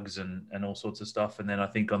coffee mugs and all sorts of stuff. And then I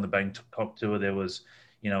think on the Bangkok tour, there was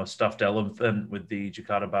a stuffed elephant with the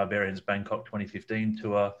Jakarta Barbarians Bangkok 2015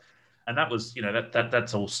 tour. And that was,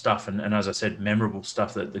 that's all stuff. And as I said, memorable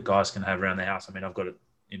stuff that the guys can have around the house. I mean, I've got it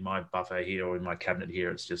in my buffet here or in my cabinet here.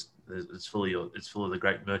 It's just, it's full of the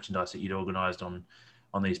great merchandise that you'd organised on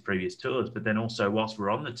these previous tours. But then also whilst we're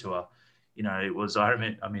on the tour, it was, I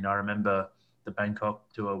remember the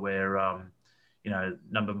Bangkok tour where,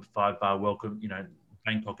 number 5 bar welcome,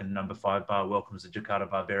 Bangkok and number 5 bar welcomes the Jakarta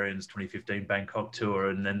Barbarians 2015 Bangkok tour.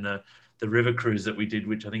 And then the river cruise that we did,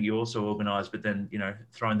 which I think you also organised, but then,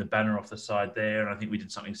 throwing the banner off the side there. And I think we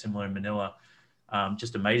did something similar in Manila.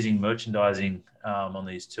 Just amazing merchandising on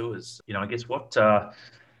these tours. I guess where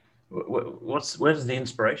does the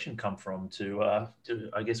inspiration come from to I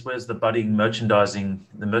guess, where's the budding the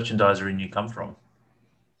merchandiser in you come from?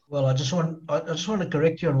 Well, I just want to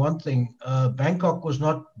correct you on one thing. Bangkok was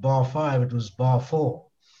not bar 5, it was bar 4.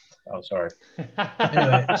 Oh, sorry.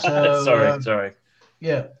 Anyway, so sorry.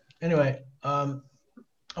 Yeah. Anyway,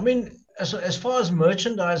 as far as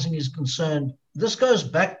merchandising is concerned, this goes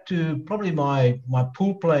back to probably my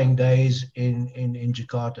pool playing days in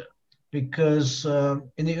Jakarta, because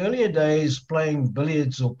in the earlier days, playing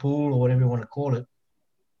billiards or pool or whatever you want to call it,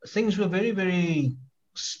 things were very, very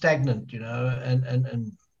stagnant,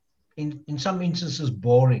 and in some instances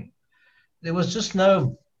boring. There was just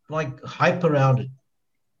no hype around it.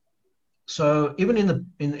 So even in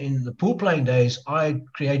the pool playing days, I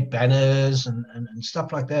create banners and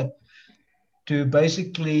stuff like that to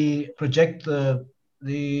basically project the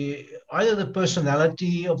either the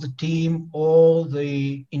personality of the team or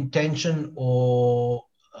the intention or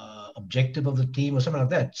objective of the team or something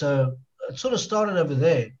like that. So it sort of started over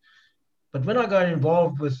there. But when I got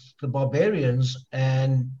involved with the Barbarians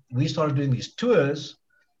and we started doing these tours,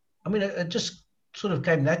 it just sort of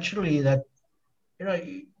came naturally that,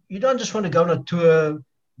 you don't just want to go on a tour,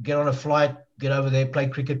 get on a flight, get over there, play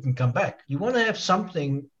cricket and come back. You want to have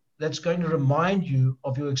something that's going to remind you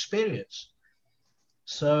of your experience.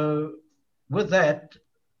 So with that,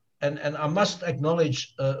 and I must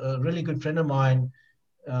acknowledge a really good friend of mine,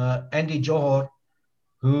 Andy Johor,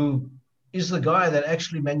 who is the guy that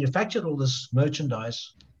actually manufactured all this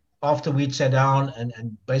merchandise after we'd sat down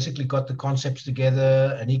and basically got the concepts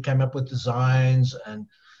together, and he came up with designs and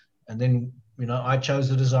then, I chose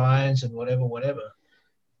the designs and whatever.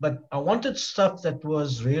 But I wanted stuff that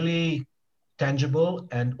was really tangible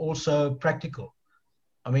and also practical.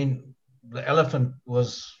 I mean, the elephant was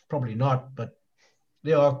probably not, but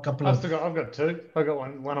there are a couple I've of. still got. I've got two. I've got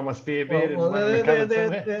one on my spare bed Well, and one in the cupboard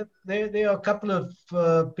somewhere. there are a couple of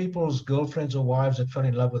people's girlfriends or wives that fell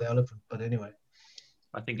in love with the elephant. But anyway,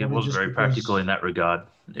 I think it probably was just very practical because. in that regard.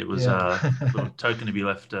 It was Yeah. a little token to be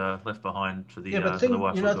left behind for Yeah, but the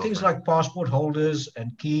wife or things girlfriend. like passport holders and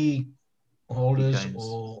key holders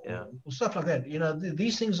Keychains, yeah. or stuff like that.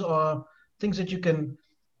 These things are things that you can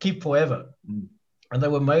keep forever. Mm. And they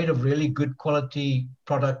were made of really good quality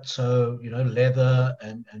products. So, leather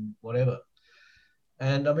and whatever.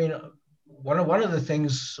 And I mean, one of the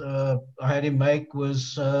things I had him make was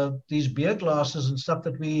these beer glasses and stuff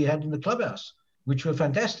that we had in the clubhouse, which were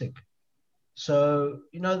fantastic. So,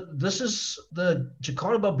 this is the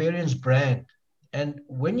Jakarta Barbarians brand. And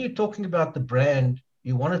when you're talking about the brand,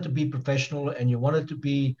 you want it to be professional and you want it to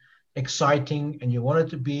be exciting and you want it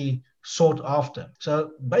to be sought after. So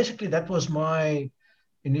basically, that was my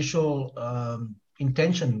initial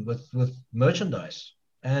intention with merchandise.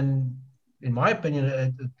 And in my opinion,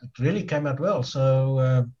 it really came out well. So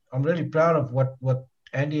I'm really proud of what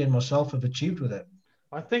Andy and myself have achieved with it.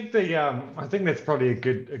 I think that's probably a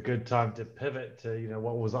good time to pivot to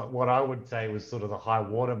what I would say was sort of the high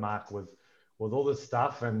watermark with all this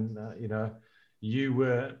stuff, and you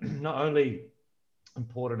were not only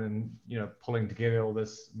important in pulling together all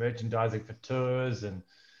this merchandising for tours and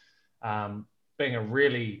being a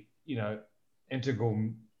really integral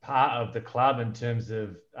part of the club in terms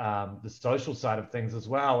of the social side of things as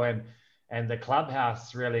well, and the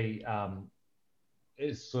clubhouse really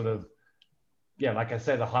is sort of, yeah, like I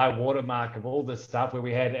say, the high watermark of all this stuff where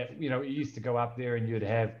we had, you used to go up there and you'd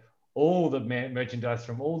have all the merchandise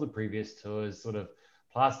from all the previous tours sort of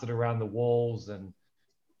plastered around the walls and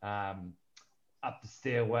up the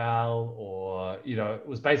stairwell, or, it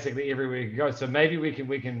was basically everywhere you go. So maybe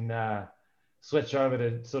we can switch over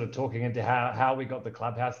to sort of talking into how we got the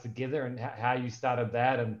clubhouse together and how you started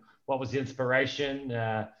that and what was the inspiration,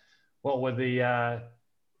 what were the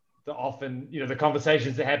often, the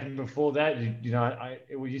conversations that happened before that.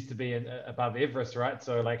 It used to be above Everest, right?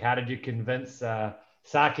 So like, how did you convince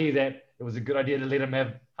Saki that it was a good idea to let him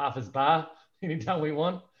have half his bar anytime we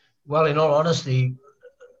want? Well, in all honesty,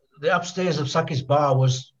 the upstairs of Saki's bar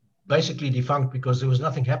was basically defunct because there was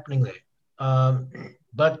nothing happening there.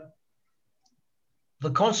 But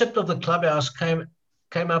the concept of the clubhouse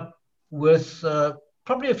came up with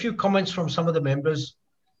probably a few comments from some of the members,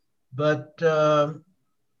 but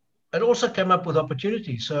it also came up with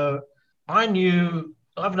opportunity. So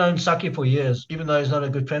I've known Saki for years, even though he's not a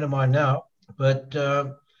good friend of mine now. But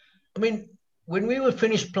I mean, when we were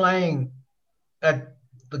finished playing at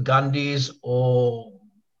the Gandhis or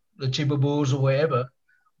the Chibabus or wherever,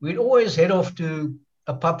 we'd always head off to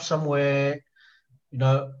a pub somewhere, and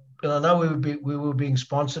I know we were being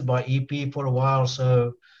sponsored by EP for a while.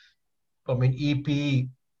 So, I mean, EP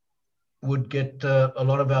would get a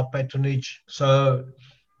lot of our patronage. So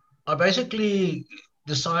I basically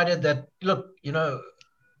decided that, look, in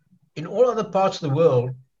all other parts of the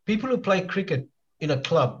world, people who play cricket in a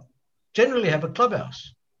club generally have a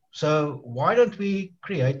clubhouse. So why don't we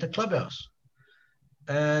create a clubhouse?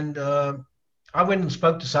 And I went and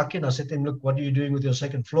spoke to Saki and I said to him, look, what are you doing with your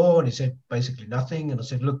second floor? And he said, basically nothing. And I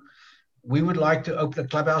said, look, we would like to open a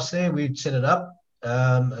clubhouse there. We'd set it up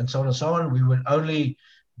and so on and so on. We would only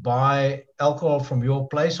buy alcohol from your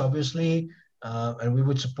place, obviously, and we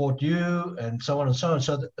would support you and so on and so on.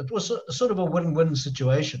 So it was a sort of a win-win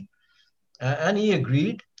situation. And he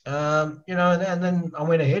agreed, and then I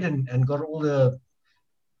went ahead and got all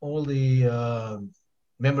the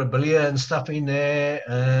memorabilia and stuff in there,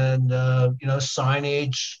 and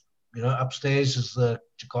signage. Upstairs is the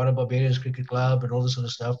Jakarta Barbarians Cricket Club and all this sort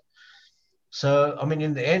of stuff. So I mean,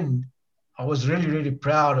 in the end, I was really, really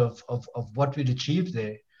proud of what we'd achieved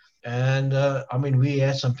there. And I mean, we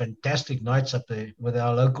had some fantastic nights up there with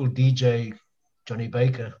our local DJ, Johnny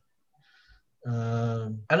Baker.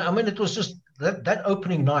 And I mean, it was just that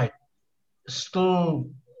opening night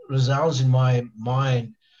still resounds in my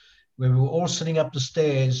mind, where we were all sitting up the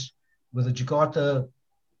stairs with the Jakarta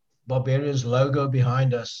Barbarians logo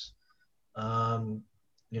behind us, and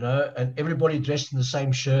everybody dressed in the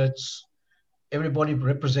same shirts, everybody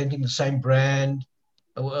representing the same brand.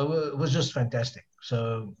 It was just fantastic.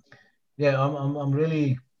 So, yeah, I'm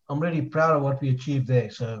really proud of what we achieved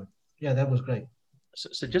there. So, yeah, that was great.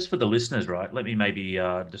 So just for the listeners, right, let me maybe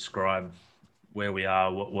describe where we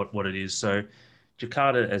are, what it is. So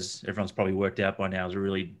Jakarta, as everyone's probably worked out by now, is a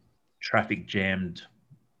really traffic jammed,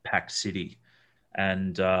 packed city.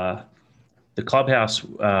 And The clubhouse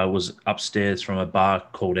was upstairs from a bar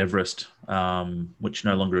called Everest, which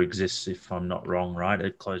no longer exists, if I'm not wrong, right?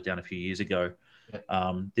 It closed down a few years ago.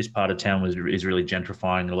 This part of town is really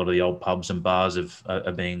gentrifying. A lot of the old pubs and bars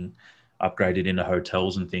are being upgraded into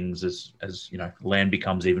hotels and things as you know, land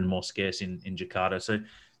becomes even more scarce in Jakarta. So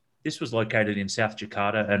this was located in South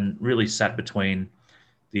Jakarta and really sat between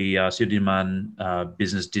the Sudirman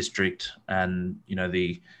business district and, you know,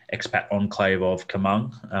 the expat enclave of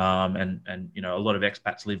Kemang, and you know, a lot of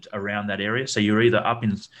expats lived around that area. So you're either up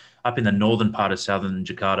in the northern part of southern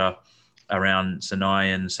Jakarta, around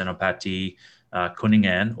Senayan, Senopati,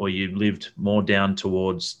 Kuningan, or you lived more down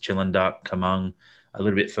towards Cilandak, Kemang, a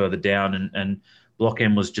little bit further down, and Block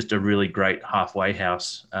M was just a really great halfway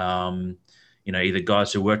house. You know, either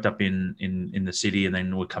guys who worked up in the city and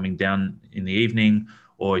then were coming down in the evening,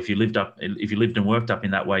 or if you lived and worked up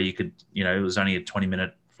in that way, you could, you know, it was only a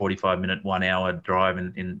 20-minute, 45-minute, 1 hour drive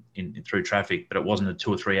in through traffic, but it wasn't a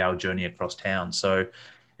 2 or 3 hour journey across town. So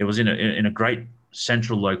it was in a great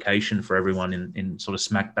central location for everyone in sort of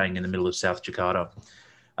smack bang in the middle of South Jakarta.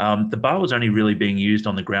 The bar was only really being used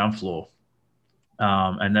on the ground floor,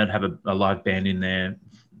 and they'd have a live band in there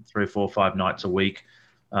 3 or 4 or 5 nights a week.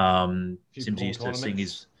 Simsy used to sing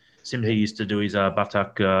Simsy used to do his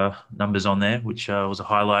Batak numbers on there, which was a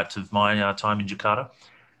highlight of my time in Jakarta.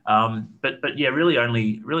 But yeah, really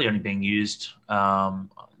only being used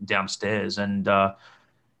downstairs, and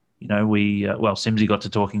you know, Simsy got to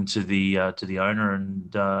talking to the owner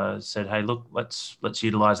and said, hey, look, let's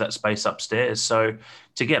utilize that space upstairs. So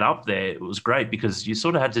to get up there, it was great because you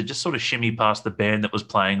sort of had to just sort of shimmy past the band that was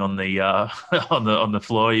playing on the on the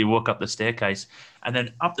floor. You walk up the staircase, and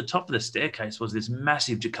then up the top of the staircase was this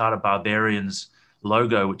massive Jakarta Barbarians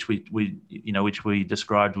logo, which we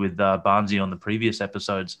described with Barnsey on the previous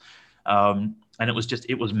episodes, and it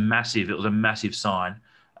was massive. It was a massive sign.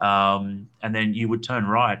 And then you would turn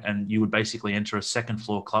right and you would basically enter a second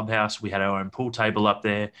floor clubhouse. We had our own pool table up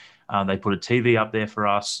there. They put a TV up there for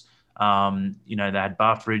us. You know, they had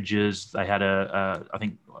bar fridges. They had I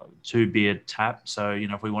think 2 beer tap. So, you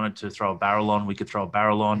know, if we wanted to throw a barrel on, we could throw a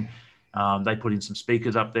barrel on. They put in some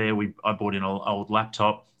speakers up there. I bought in an old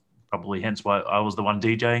laptop, probably hence why I was the one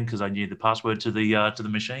DJing, because I knew the password to the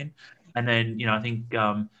machine. And then, you know, I think,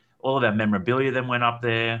 all of our memorabilia then went up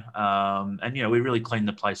there. And, you know, we really cleaned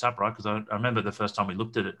the place up, right? Because I remember the first time we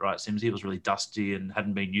looked at it, right, Simsy, it was really dusty and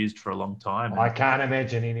hadn't been used for a long time. I can't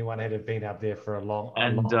imagine anyone had been up there for a long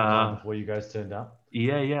time before you guys turned up.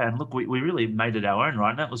 Yeah. And look, we really made it our own,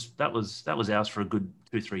 right? And that was ours for a good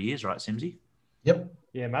 2-3 years, right, Simsy? Yep.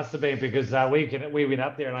 Yeah, it must have been, because we went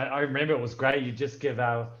up there and I remember it was great. You just give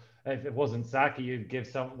if it wasn't Saki, you'd give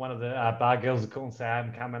one of the bar girls a call and say,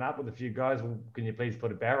 I'm coming up with a few guys. Well, can you please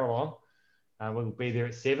put a barrel on? We'll be there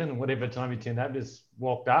at 7, and whatever time you turned up, just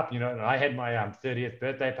walked up. You know, and I had my 30th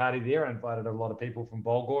birthday party there. I invited a lot of people from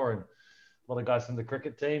Bolgor and a lot of guys from the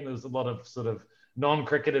cricket team. There was a lot of sort of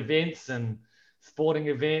non-cricket events and sporting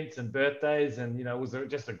events and birthdays, and you know, it was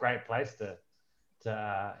just a great place to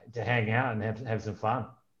hang out and have some fun.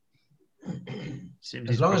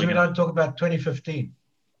 As long as we don't talk about 2015.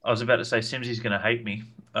 I was about to say Simsy's going to hate me.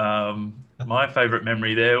 My favourite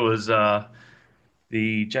memory there was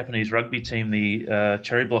the Japanese rugby team, the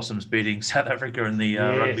Cherry Blossoms, beating South Africa in the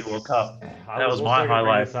Rugby World Cup. That was my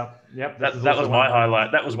highlight. Yep, that was my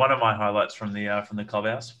highlight. That was one of my highlights from the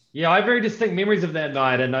clubhouse. Yeah, I have very distinct memories of that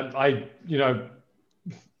night, and I you know,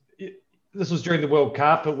 this was during the World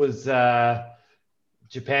Cup. It was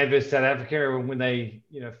Japan versus South Africa, when they,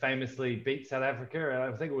 you know, famously beat South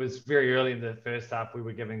Africa. I think it was very early in the first half. We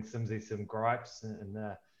were giving Simsy some gripes and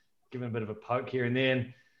giving a bit of a poke here and there.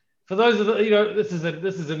 And for those of the, you know, this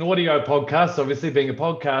is an audio podcast, obviously being a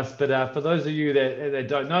podcast, but for those of you that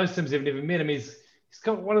don't know Simsy, have never met him, he's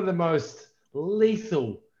got one of the most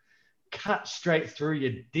lethal cut straight through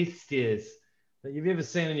your death stares that you've ever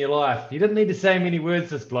seen in your life. You didn't need to say many words,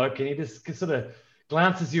 this bloke, and he just sort of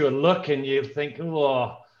glances you a look and you think,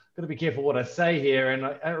 oh, got to be careful what I say here. And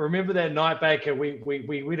I remember that night, Baker, we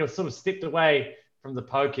sort of stepped away from the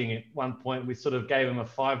poking at one point. We sort of gave him a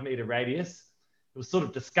 5-meter radius. It was sort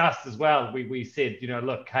of discussed as well. We said, you know,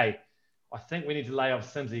 look, hey, I think we need to lay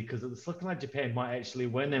off Simsy because it's looking like Japan might actually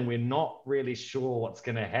win and we're not really sure what's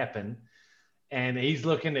going to happen. And he's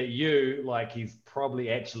looking at you like he's probably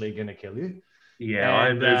actually going to kill you. Yeah,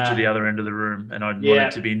 and I moved to the other end of the room, and I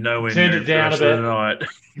wanted to be nowhere near it down the rest of the night.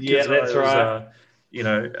 Yeah, that's right. You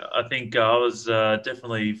know, I think I was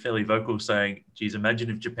definitely fairly vocal saying, geez, imagine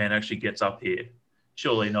if Japan actually gets up here.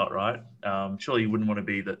 Surely not, right? Surely you wouldn't want to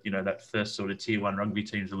be that first sort of tier 1 rugby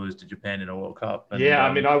team to lose to Japan in a World Cup. And, yeah,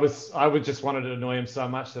 I mean, I would just wanted to annoy him so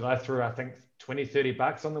much that I threw, I think, 20, 30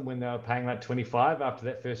 bucks on them when they were paying like 25 after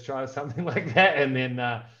that first try or something like that. And then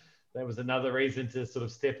that was another reason to sort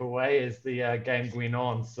of step away as the game went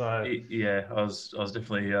on. So yeah, I was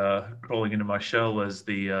definitely crawling into my shell as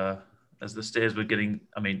the stairs were getting,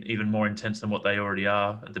 I mean, even more intense than what they already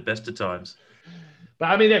are at the best of times. But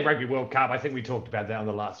I mean, that Rugby World Cup, I think we talked about that on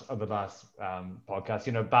the last podcast.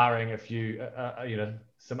 Barring a few,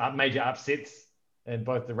 some major upsets in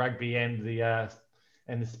both the rugby and the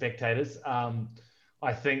spectators.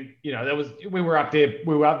 I think we were up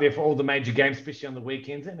there for all the major games, especially on the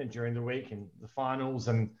weekends and during the week and the finals.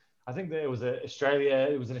 And I think there was the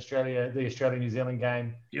Australia-New Zealand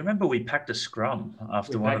game. You remember we packed a scrum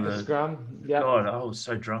after one of the scrum? Yeah. God, I was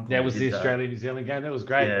so drunk. That was the Australia-New Zealand game. That was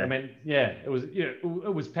great. Yeah. I mean, yeah, it was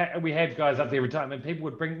packed. We had guys up there every time, and people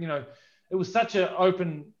would bring. It was such an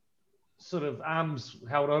open, sort of arms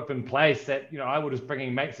held open place that I was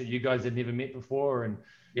bringing mates that you guys had never met before, and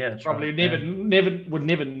probably would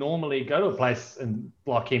never normally go to a place in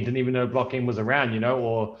Block M, didn't even know Block M was around,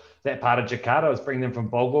 or that part of Jakarta. I was bringing them from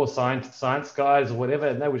Bogor, science guys or whatever,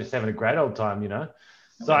 and they were just having a great old time,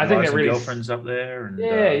 So I think that really girlfriends up there, and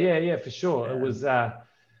yeah, for sure. Yeah. It was, and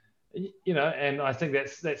I think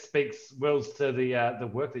that speaks well to the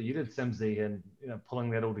work that you did, Simsy, and pulling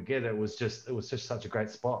that all together. It was just such a great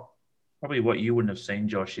spot. Probably what you wouldn't have seen,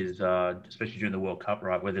 Josh, is especially during the World Cup,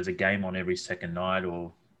 right, where there's a game on every second night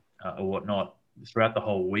or whatnot. Throughout the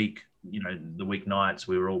whole week, the weeknights,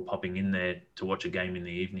 we were all popping in there to watch a game in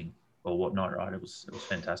the evening or whatnot, right? It was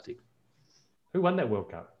fantastic. Who won that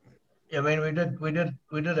World Cup? I mean, we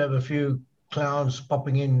did have a few clowns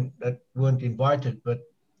popping in that weren't invited, but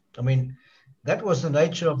I mean, that was the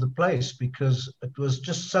nature of the place because it was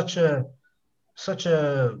just such a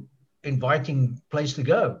inviting place to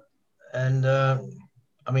go. And I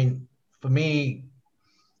mean, for me,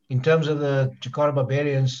 in terms of the Jakarta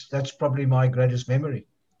Barbarians, that's probably my greatest memory.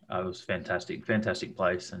 It was fantastic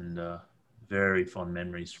place, and very fond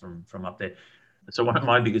memories from up there. So one of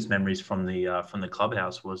my biggest memories from the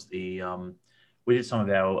clubhouse was we did some of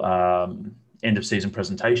our end of season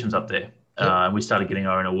presentations up there, and we started getting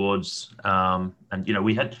our own awards. And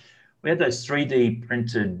we had those 3D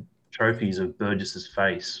printed trophies of Burgess's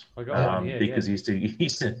face because he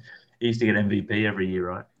used to get MVP every year,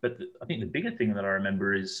 right? But I think the bigger thing that I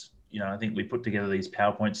remember is, I think we put together these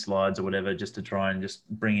PowerPoint slides or whatever just to try and just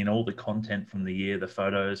bring in all the content from the year, the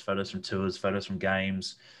photos from tours, photos from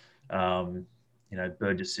games.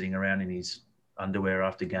 Burgess sitting around in his underwear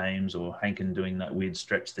after games, or Hankin doing that weird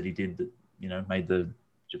stretch that he did that, made the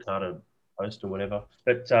Jakarta post or whatever.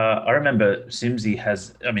 But I remember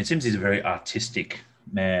Simsy's a very artistic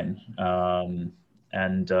man.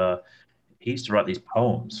 And he used to write these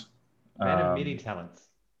poems. Man of many talents.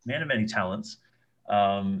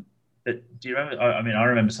 But do you remember? I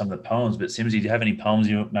remember some of the poems. But Simsy, do you have any poems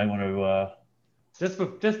you may want to? Just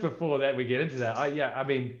before that, we get into that.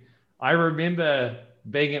 I remember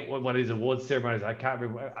being at one of these awards ceremonies. I can't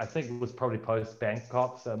remember. I think it was probably post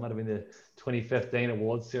Bangkok, so it might have been the 2015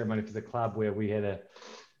 awards ceremony for the club where we had a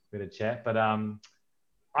chat. But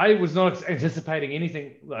I was not anticipating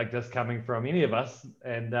anything like this coming from any of us.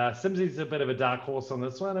 And Simsy's a bit of a dark horse on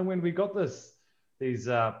this one. And when we got these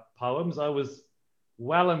poems, I was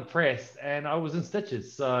well impressed and I was in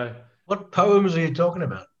stitches. So, what poems are you talking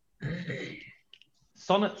about?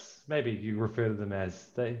 Sonnets, maybe you refer to them as.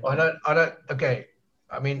 I don't. Okay.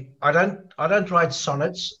 I mean, I don't write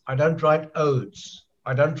sonnets. I don't write odes.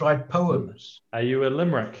 I don't write poems. Are you a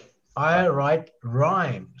limerick? I write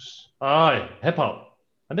rhymes. Oh, hip hop.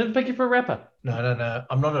 I didn't pick you for a rapper. No.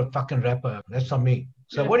 I'm not a fucking rapper. That's not me.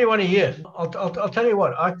 So what do you want to hear? I'll tell you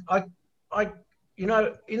what. I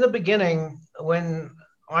in the beginning when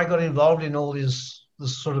I got involved in all this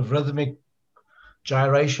sort of rhythmic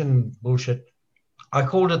gyration bullshit, I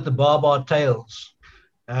called it the Barbar Tales,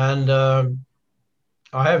 and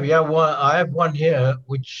I have one here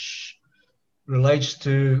which relates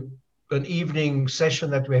to an evening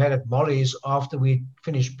session that we had at Molly's after we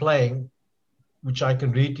finished playing, which I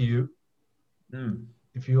can read to you.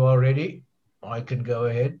 If you are ready, I can go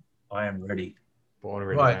ahead. I am ready.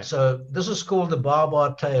 Right, mate. So this is called the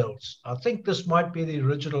Barbar Tales. I think this might be the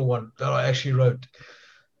original one that I actually wrote.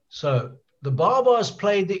 So, the Barbars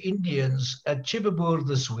played the Indians at Chibabur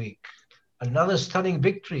this week. Another stunning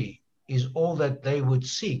victory is all that they would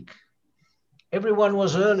seek. Everyone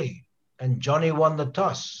was early, and Johnny won the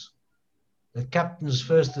toss. The captain's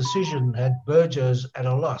first decision had Burgess at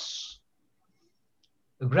a loss.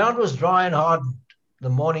 The ground was dry and hardened. The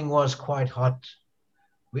morning was quite hot.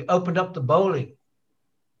 We opened up the bowling,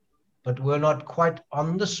 but were not quite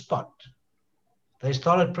on the spot. They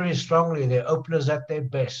started pretty strongly, their openers at their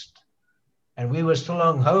best, and we were still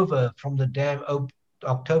hungover from the damn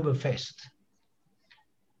Oktoberfest.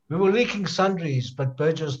 We were leaking sundries, but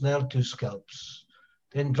Burgess nailed 2 scalps.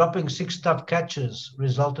 Then dropping 6 tough catches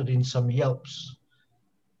resulted in some yelps.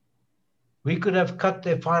 We could have cut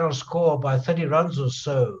their final score by 30 runs or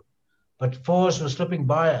so, but 4s were slipping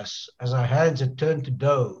by us as our hands had turned to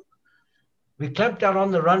dough. We clamped down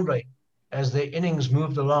on the run rate as their innings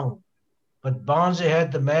moved along, but Barnsley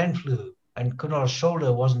had the man flu and Kunal's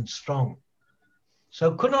shoulder wasn't strong.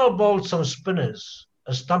 So Kunal bowled some spinners,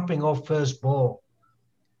 a stumping off first ball.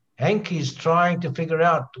 Hankey's trying to figure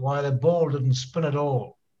out why the ball didn't spin at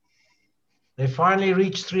all. They finally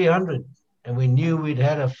reached 300 and we knew we'd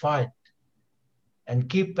had a fight and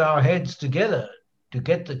keep our heads together to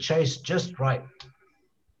get the chase just right.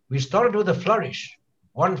 We started with a flourish,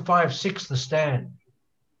 156 the stand.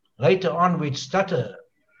 Later on we'd stutter.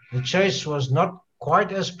 The chase was not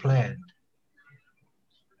quite as planned.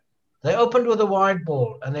 They opened with a wide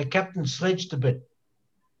ball and their captain sledged a bit.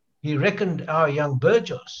 He reckoned our young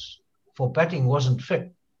Burgess for batting wasn't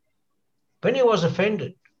fit. Benny was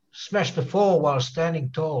offended, smashed the 4 while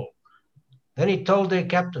standing tall. Then he told their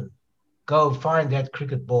captain, go find that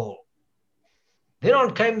cricket ball. Then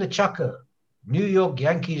on came the chucker, New York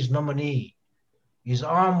Yankees nominee. His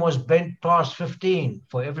arm was bent past 15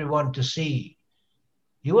 for everyone to see.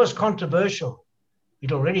 He was controversial.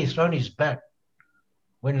 He'd already thrown his bat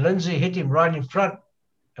when Lindsay hit him right in front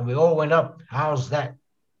and we all went up, how's that?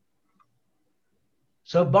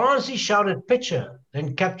 So Barnsley shouted pitcher,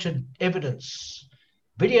 then captured evidence,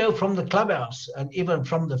 video from the clubhouse and even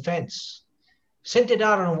from the fence. Sent it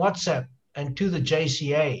out on WhatsApp and to the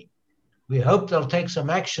JCA. We hope they'll take some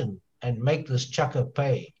action and make this chucker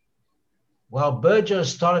pay. While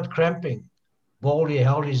Burgess started cramping, Baldy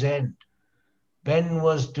held his end. Ben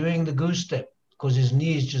was doing the goose step because his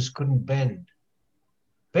knees just couldn't bend.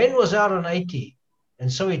 Ben was out on 80,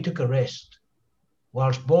 and so he took a rest,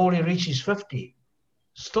 whilst Baldy reached his 50,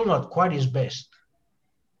 still not quite his best.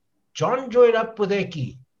 John joined up with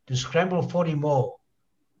Eki to scramble 40 more.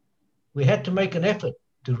 We had to make an effort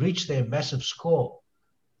to reach their massive score.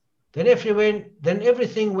 Then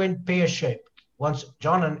everything went pear-shaped once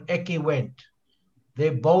John and Eki went.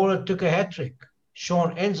 Their bowler took a hat-trick.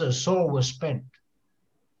 Sean Enza's soul was spent.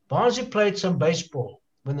 Barnsley played some baseball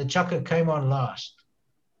when the chucker came on last.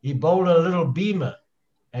 He bowled a little beamer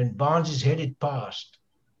and Barnsley's headed past.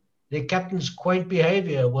 Their captain's quaint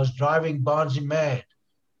behaviour was driving Barnsley mad,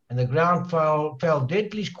 and the ground fell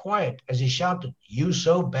deadly quiet as he shouted, "You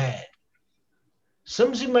so bad."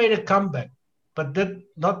 Simsy made a comeback, but did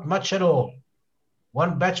not much at all.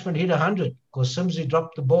 One batsman hit 100 because Simsy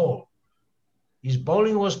dropped the ball. His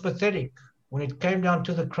bowling was pathetic when it came down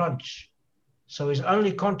to the crunch, so his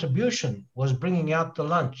only contribution was bringing out the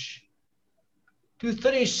lunch.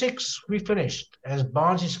 236 we finished as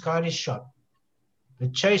Barnsley skied his shot. The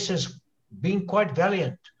chase has been quite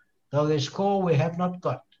valiant, though their score we have not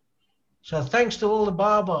got. So thanks to all the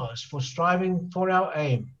Barbars for striving for our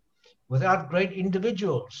aim. Without great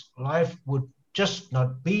individuals, life would just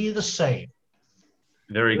not be the same.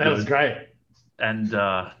 Very good. That was great. And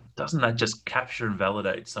doesn't that just capture and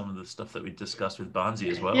validate some of the stuff that we discussed with Barnsley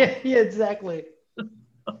as well? Yeah, exactly.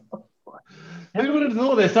 Who would have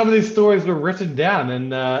thought that some of these stories were written down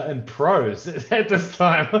in prose at this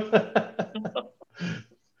time?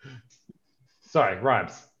 Sorry,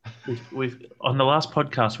 rhymes. We've on the last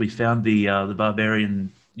podcast we found the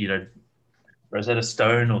barbarian, Rosetta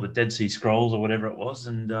Stone or the Dead Sea Scrolls or whatever it was,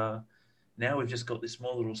 and now we've just got this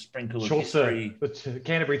small little sprinkle of history. The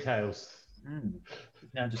Canterbury Tales.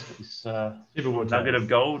 Now just got this Tales. nugget of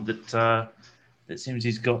gold that seems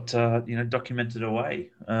he's got documented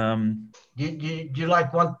away. Do you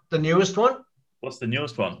want the newest one? What's the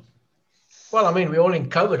newest one? Well, I mean, we're all in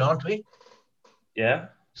COVID, aren't we? Yeah.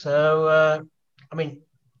 So,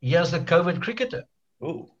 here's the COVID cricketer.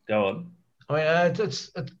 Oh, go on. I mean,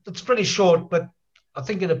 it's pretty short, but I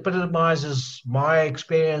think it epitomizes my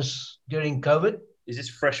experience during COVID. Is this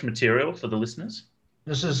fresh material for the listeners?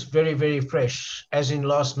 This is very, very fresh, as in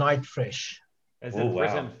last night fresh. As in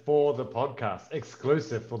written for the podcast,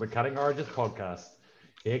 exclusive for the Cutting Origins podcast.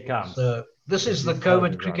 Here it comes. So this is the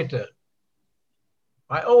COVID cricketer.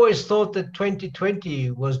 I always thought that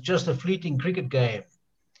 2020 was just a fleeting cricket game.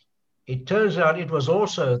 It turns out it was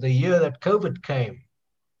also the year that COVID came.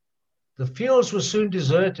 The fields were soon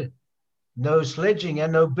deserted. No sledging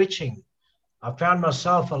and no bitching. I found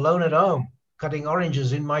myself alone at home, cutting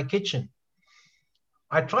oranges in my kitchen.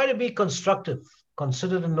 I try to be constructive,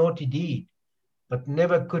 considered a naughty deed, but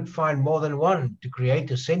never could find more than one to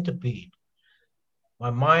create a centipede. My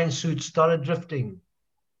mind suit started drifting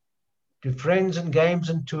to friends and games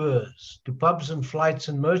and tours, to pubs and flights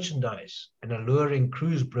and merchandise and alluring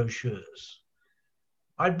cruise brochures.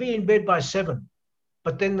 I'd be in bed by 7,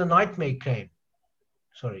 but then the nightmare came.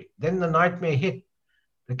 Then the nightmare hit.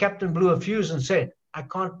 The captain blew a fuse and said, I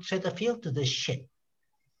can't set a field to this shit.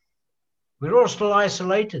 We're all still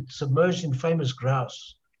isolated, submerged in famous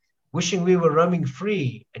grouse, wishing we were roaming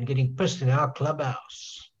free and getting pissed in our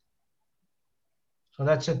clubhouse. So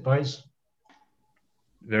that's it, boys.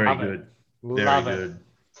 Very Love good. it. Very Love it.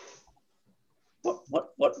 good.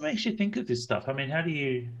 What makes you think of this stuff? I mean, how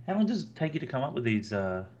long does it take you to come up with these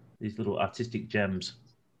little artistic gems?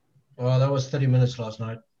 Well, that was 30 minutes last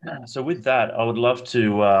night. So with that, I would love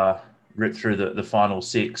to rip through the final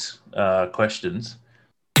 6 questions.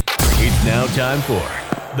 It's now time for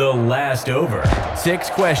the last over. 6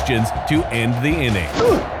 questions to end the inning.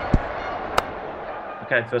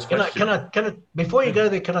 Okay, first question. Can I, before you go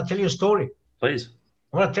there, can I tell you a story? Please.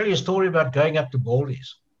 I want to tell you a story about going up to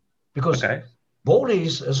Baldies. Because Okay.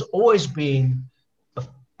 Baldies has always been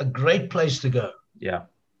a great place to go. Yeah.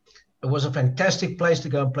 It was a fantastic place to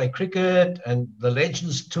go and play cricket and the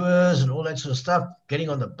Legends tours and all that sort of stuff, getting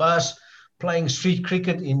on the bus, playing street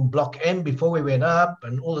cricket in Block M before we went up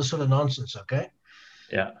and all this sort of nonsense, okay?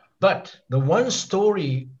 Yeah. But the one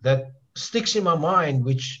story that sticks in my mind,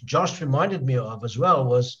 which Josh reminded me of as well,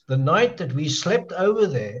 was the night that we slept over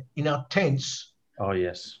there in our tents, Oh,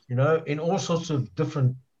 yes. you know, in all sorts of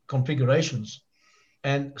different configurations.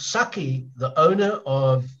 And Saki, the owner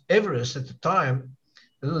of Everest at the time,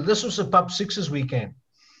 this was a Pub Sixes weekend.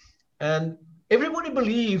 And everybody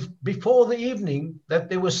believed before the evening that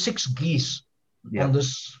there were 6 geese on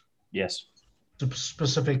this Yes.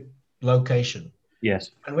 specific location.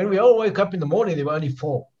 Yes. And when we all woke up in the morning, there were only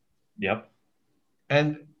 4. Yep.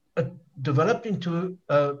 And it developed into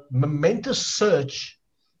a momentous search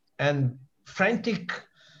and frantic,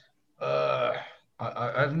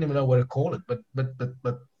 I don't even know what to call it,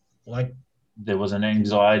 but like, There was an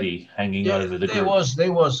anxiety hanging over the group.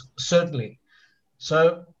 There was certainly.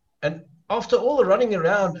 So, and after all the running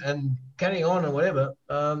around and carrying on and whatever,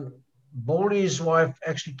 Baldy's wife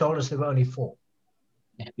actually told us there were only 4.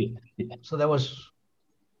 So that was...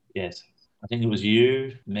 Yes. I think it was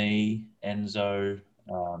you, me, Enzo,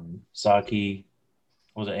 Saki.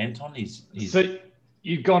 Was it Anton? He's So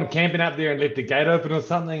you've gone camping up there and left the gate open or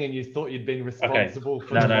something, and you thought you'd been responsible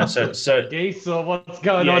for so geese, or what's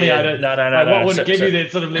going on yeah, here? No. What would give you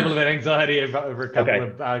that sort of level of anxiety over a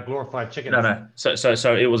couple of glorified chickens? No.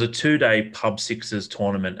 So it was a 2-day Pub Sixes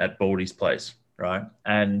tournament at Baldy's place, right?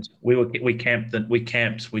 And we camped.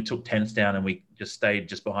 We took tents down and we just stayed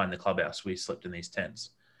just behind the clubhouse. We slept in these tents,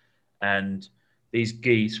 and these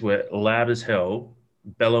geese were loud as hell,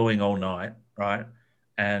 bellowing all night, right?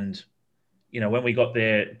 And you know, when we got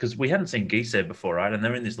there, because we hadn't seen geese there before, right? And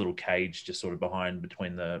they're in this little cage just sort of behind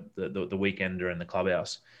between the weekender and the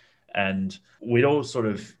clubhouse. And we'd all sort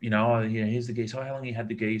of, here's the geese. Oh, how long you had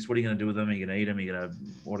the geese? What are you going to do with them? Are you going to eat them?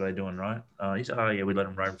 What are they doing, right? He said, we let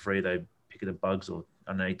them roam free. They pick at the bugs or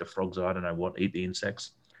eat the frogs. Or I don't know what, eat the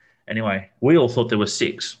insects. Anyway, we all thought there were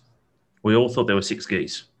 6. We all thought there were 6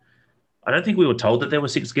 geese. I don't think we were told that there were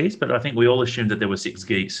 6 geese, but I think we all assumed that there were 6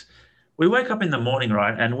 geese. We woke up in the morning,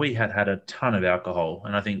 right, and we had a ton of alcohol.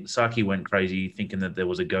 And I think Saki went crazy thinking that there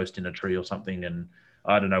was a ghost in a tree or something. And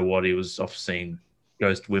I don't know what, he was off seeing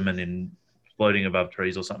ghost women floating above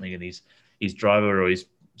trees or something. And his driver or his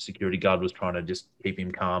security guard was trying to just keep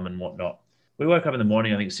him calm and whatnot. We woke up in the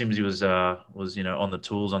morning. I think Simsy was on the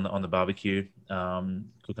tools on the barbecue,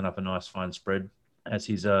 cooking up a nice fine spread as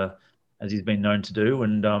he's been known to do.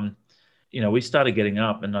 And we started getting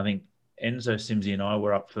up, and I think Enzo, Simsy, and I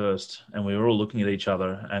were up first, and we were all looking at each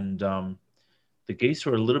other. And the geese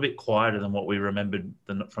were a little bit quieter than what we remembered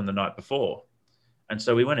from the night before. And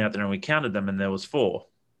so we went out there and we counted them, and there was 4.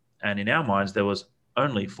 And in our minds, there was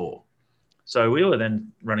only 4. So we were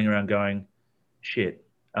then running around going, shit.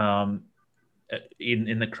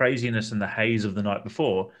 In the craziness and the haze of the night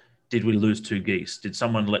before, did we lose 2 geese? Did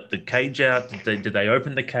someone let the cage out? Did they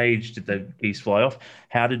open the cage? Did the geese fly off?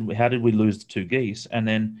 How did we lose the 2 geese? And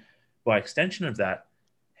then by extension of that,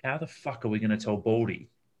 how the fuck are we going to tell Baldy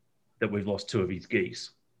that we've lost 2 of his geese?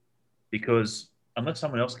 Because unless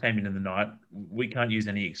someone else came in the night, we can't use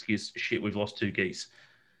any excuse. Shit, we've lost 2 geese.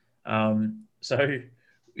 So,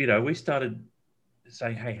 we started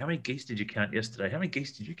saying, hey, how many geese did you count yesterday? How many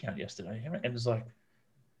geese did you count yesterday? And it's like,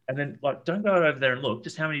 and then don't go over there and look,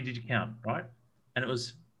 just how many did you count, right? And it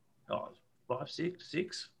was 5,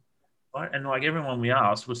 6, right? And everyone we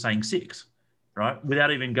asked was saying 6. Right,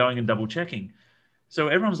 without even going and double checking. So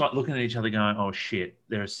everyone's like looking at each other going, oh shit,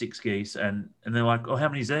 there are 6 geese. And they're like, oh, how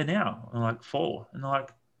many's there now? And I'm like, 4. And they're like,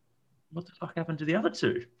 what the fuck happened to the other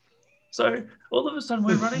 2? So all of a sudden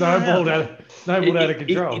we're running snowballed around. Out of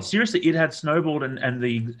control. Seriously, it had snowballed and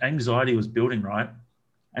the anxiety was building, right?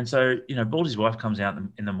 And so, Baldy's wife comes out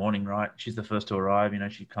in the morning, right? She's the first to arrive.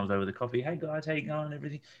 She comes over with the coffee. Hey guys, how you going?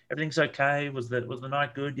 Everything's okay. Was the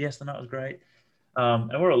night good? Yes, the night was great.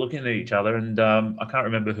 And we're all looking at each other, and I can't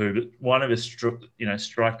remember who, but one of us,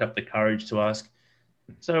 striked up the courage to ask,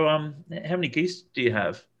 so how many geese do you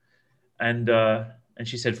have? And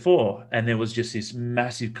she said 4, and there was just this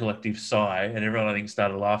massive collective sigh, and everyone I think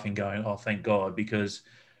started laughing, going, "Oh, thank God," because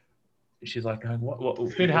she's like, going,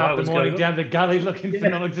 "What?" Spent half the morning down the gully looking for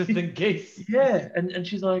non-existent geese. Yeah, and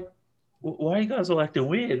she's like, why are you guys all acting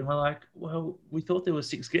weird? And we're like, well, we thought there were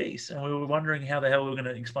 6 geese, and we were wondering how the hell we were going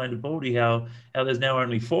to explain to Baldy how there's now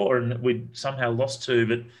only 4, and we'd somehow lost 2,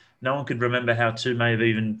 but no one could remember how 2 may have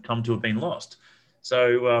even come to have been lost.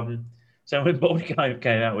 So when Baldy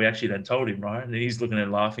came out, we actually then told him, right? And he's looking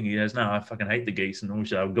and laughing. He goes, no, I fucking hate the geese, and I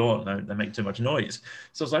wish they were gone. They make too much noise.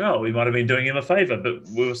 So I was like, oh, we might have been doing him a favor, but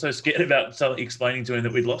we were so scared about explaining to him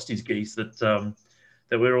that we'd lost his geese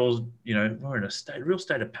that we're all, we're in a real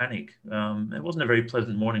state of panic. It wasn't a very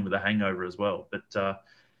pleasant morning with a hangover as well, but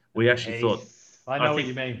we actually thought... I know what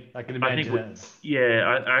you mean. I can imagine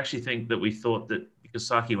that. I actually think that we thought that because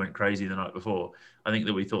Saki went crazy the night before, I think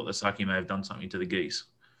that we thought that Saki may have done something to the geese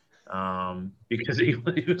because he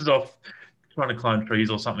was off trying to climb trees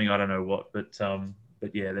or something. I don't know what, but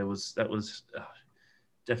yeah, that was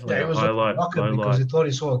definitely a highlight. Because he thought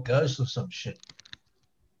he saw a ghost or some shit.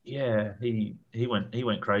 Yeah, he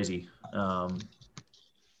went crazy.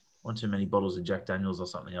 One too many bottles of Jack Daniels or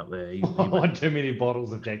something up there. One too many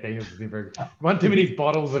bottles of Jack Daniels is never good. One too many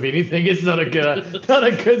bottles of anything is not a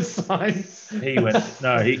good sign.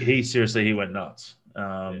 He seriously, he went nuts.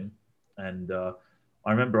 And I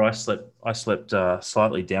remember I slept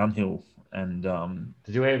slightly downhill. And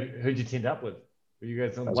who'd you team up with? Were you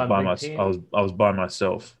guys on I was by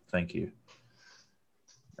myself. Thank you.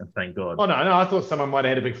 And thank God. Oh no! I thought someone might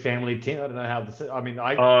have had a big family tent. I don't know how this. I mean,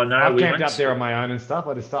 I camped up there on my own and stuff.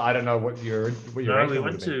 I don't know what your. No, we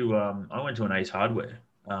went to. I went to an Ace Hardware.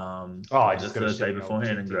 I just the Thursday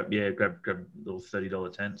beforehand and grabbed little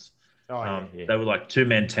 $30 tents. Yeah. They were like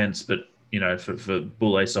 2-man tents, but for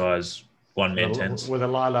bulle size 1-man tents with a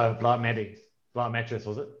Lilo black mattress,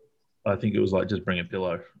 was it? I think it was like just bring a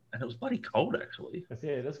pillow, and it was bloody cold actually.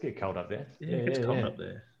 Yeah, it does get cold up there. Yeah, it gets cold up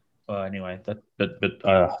there. Anyway,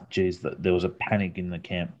 there was a panic in the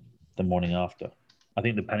camp the morning after. I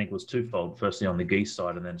think the panic was twofold. Firstly, on the geese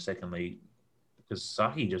side, and then secondly, because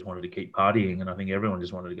Saki just wanted to keep partying, and I think everyone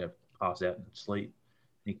just wanted to go pass out and sleep.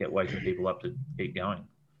 He kept waking people up to keep going.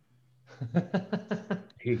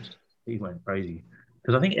 He went crazy.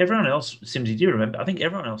 Because I think everyone else, Simsy, do you remember? I think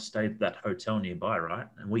everyone else stayed at that hotel nearby, right?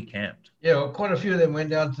 And we camped. Yeah, well, quite a few of them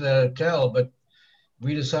went down to the hotel, but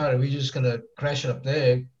we decided we're just going to crash it up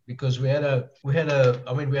there. Because we had a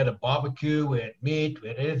barbecue, we had meat, we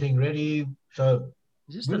had everything ready. So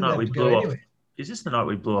is this the night we blew off? Is this the night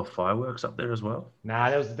we blew off fireworks up there as well? Nah,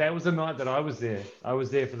 that was the night that I was there. I was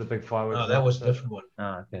there for the big fireworks. Oh, that was a different one.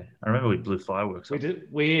 Oh, okay. I remember we blew fireworks.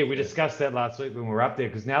 We discussed that last week when we were up there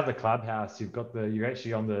because now the clubhouse, you've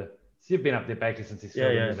actually on the. So you've been up there basically since it's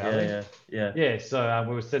yeah. So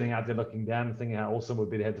we were sitting out there looking down and thinking how awesome it would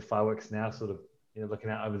be to have the fireworks now, sort of. Looking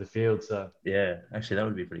out over the field. So yeah, actually, that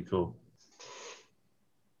would be pretty cool.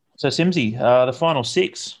 So Simsy, the final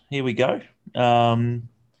 6. Here we go.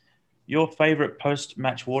 Your favourite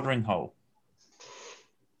post-match watering hole?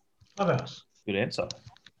 Clubhouse. Good answer.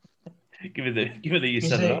 Give it the you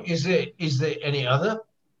set it up. Is there any other?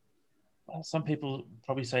 Well, some people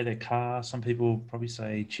probably say their car. Some people probably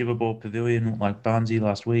say Chivabor Pavilion, like Barnsey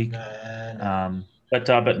last week. No.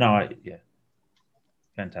 But no, yeah.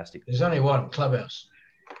 Fantastic. There's only one, Clubhouse.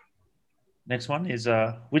 Next one is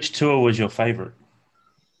which tour was your favourite?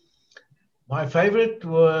 My favourite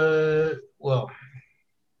was,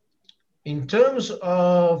 in terms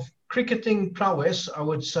of cricketing prowess, I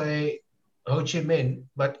would say Ho Chi Minh.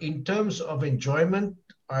 But in terms of enjoyment,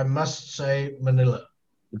 I must say Manila.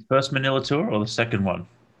 The first Manila tour or the second one?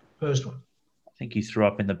 First one. I think you threw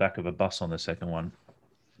up in the back of a bus on the second one.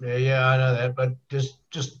 Yeah, I know that. But just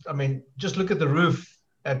look at the roof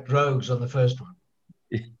at Rogues on the first one.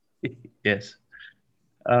 Yes.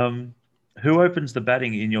 Who opens the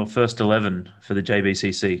batting in your first 11 for the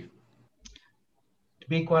JBCC? To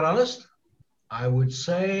be quite honest, I would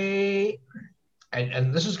say,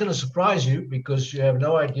 and this is going to surprise you because you have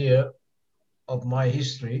no idea of my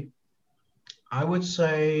history, I would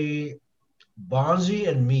say Barnsey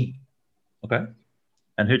and me. Okay.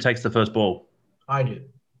 And who takes the first ball? I do.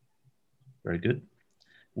 Very good.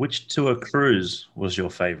 Which tour cruise was your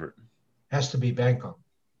favorite? Has to be Bangkok.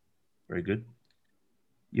 Very good.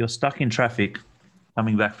 You're stuck in traffic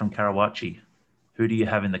coming back from Karawaci. Who do you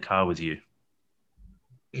have in the car with you?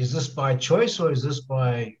 Is this by choice or is this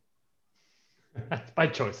by... By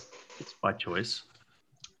choice. It's by choice.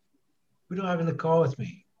 Who do I have in the car with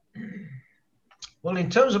me? Well, in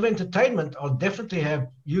terms of entertainment, I'll definitely have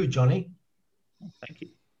you, Johnny. Thank you.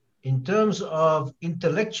 In terms of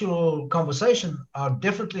intellectual conversation, I'll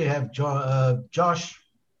definitely have Josh.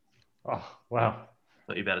 Oh, wow.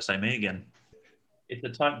 Thought you were about to say me again. It's a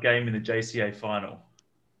tight game in the JCA final.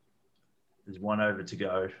 There's 1 over to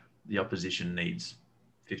go. The opposition needs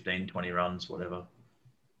 15, 20 runs, whatever.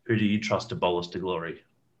 Who do you trust to bowl us to glory?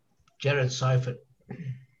 Jared Seifert.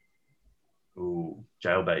 Ooh,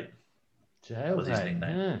 Jailbait. Jailbait. Was his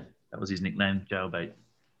nickname. Yeah. That was his nickname, Jailbait.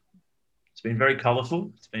 It's been very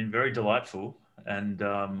colourful. It's been very delightful. And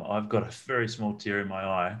I've got a very small tear in my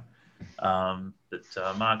eye.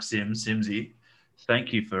 But Mark Simsy,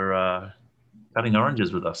 thank you for cutting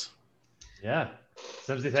oranges with us. Yeah.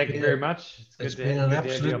 Simsy, thank you very much. It's been an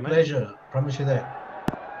absolute pleasure. I promise you that.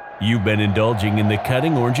 You've been indulging in the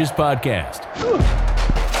Cutting Oranges podcast.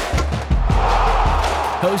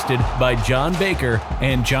 Hosted by John Baker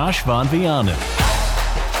and Josh Van Vianen.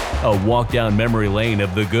 A walk down memory lane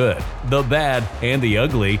of the good, the bad, and the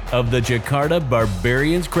ugly of the Jakarta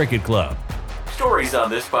Barbarians Cricket Club. Stories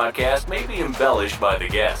on this podcast may be embellished by the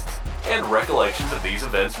guests, and recollections of these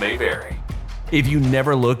events may vary. If you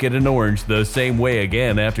never look at an orange the same way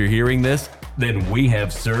again after hearing this, then we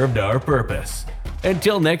have served our purpose.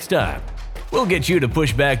 Until next time, we'll get you to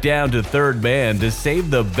push back down to third man to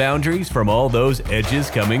save the boundaries from all those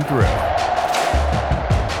edges coming through.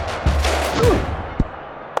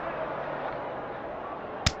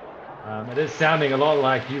 It is sounding a lot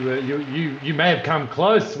like you may have come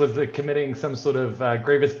close with committing some sort of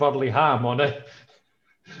grievous bodily harm on a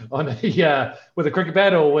with a cricket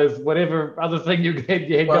bat or with whatever other thing you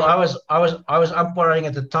had. Well, I was umpiring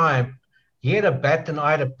at the time. He had a bat and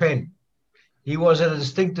I had a pen. He was at a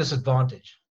distinct disadvantage.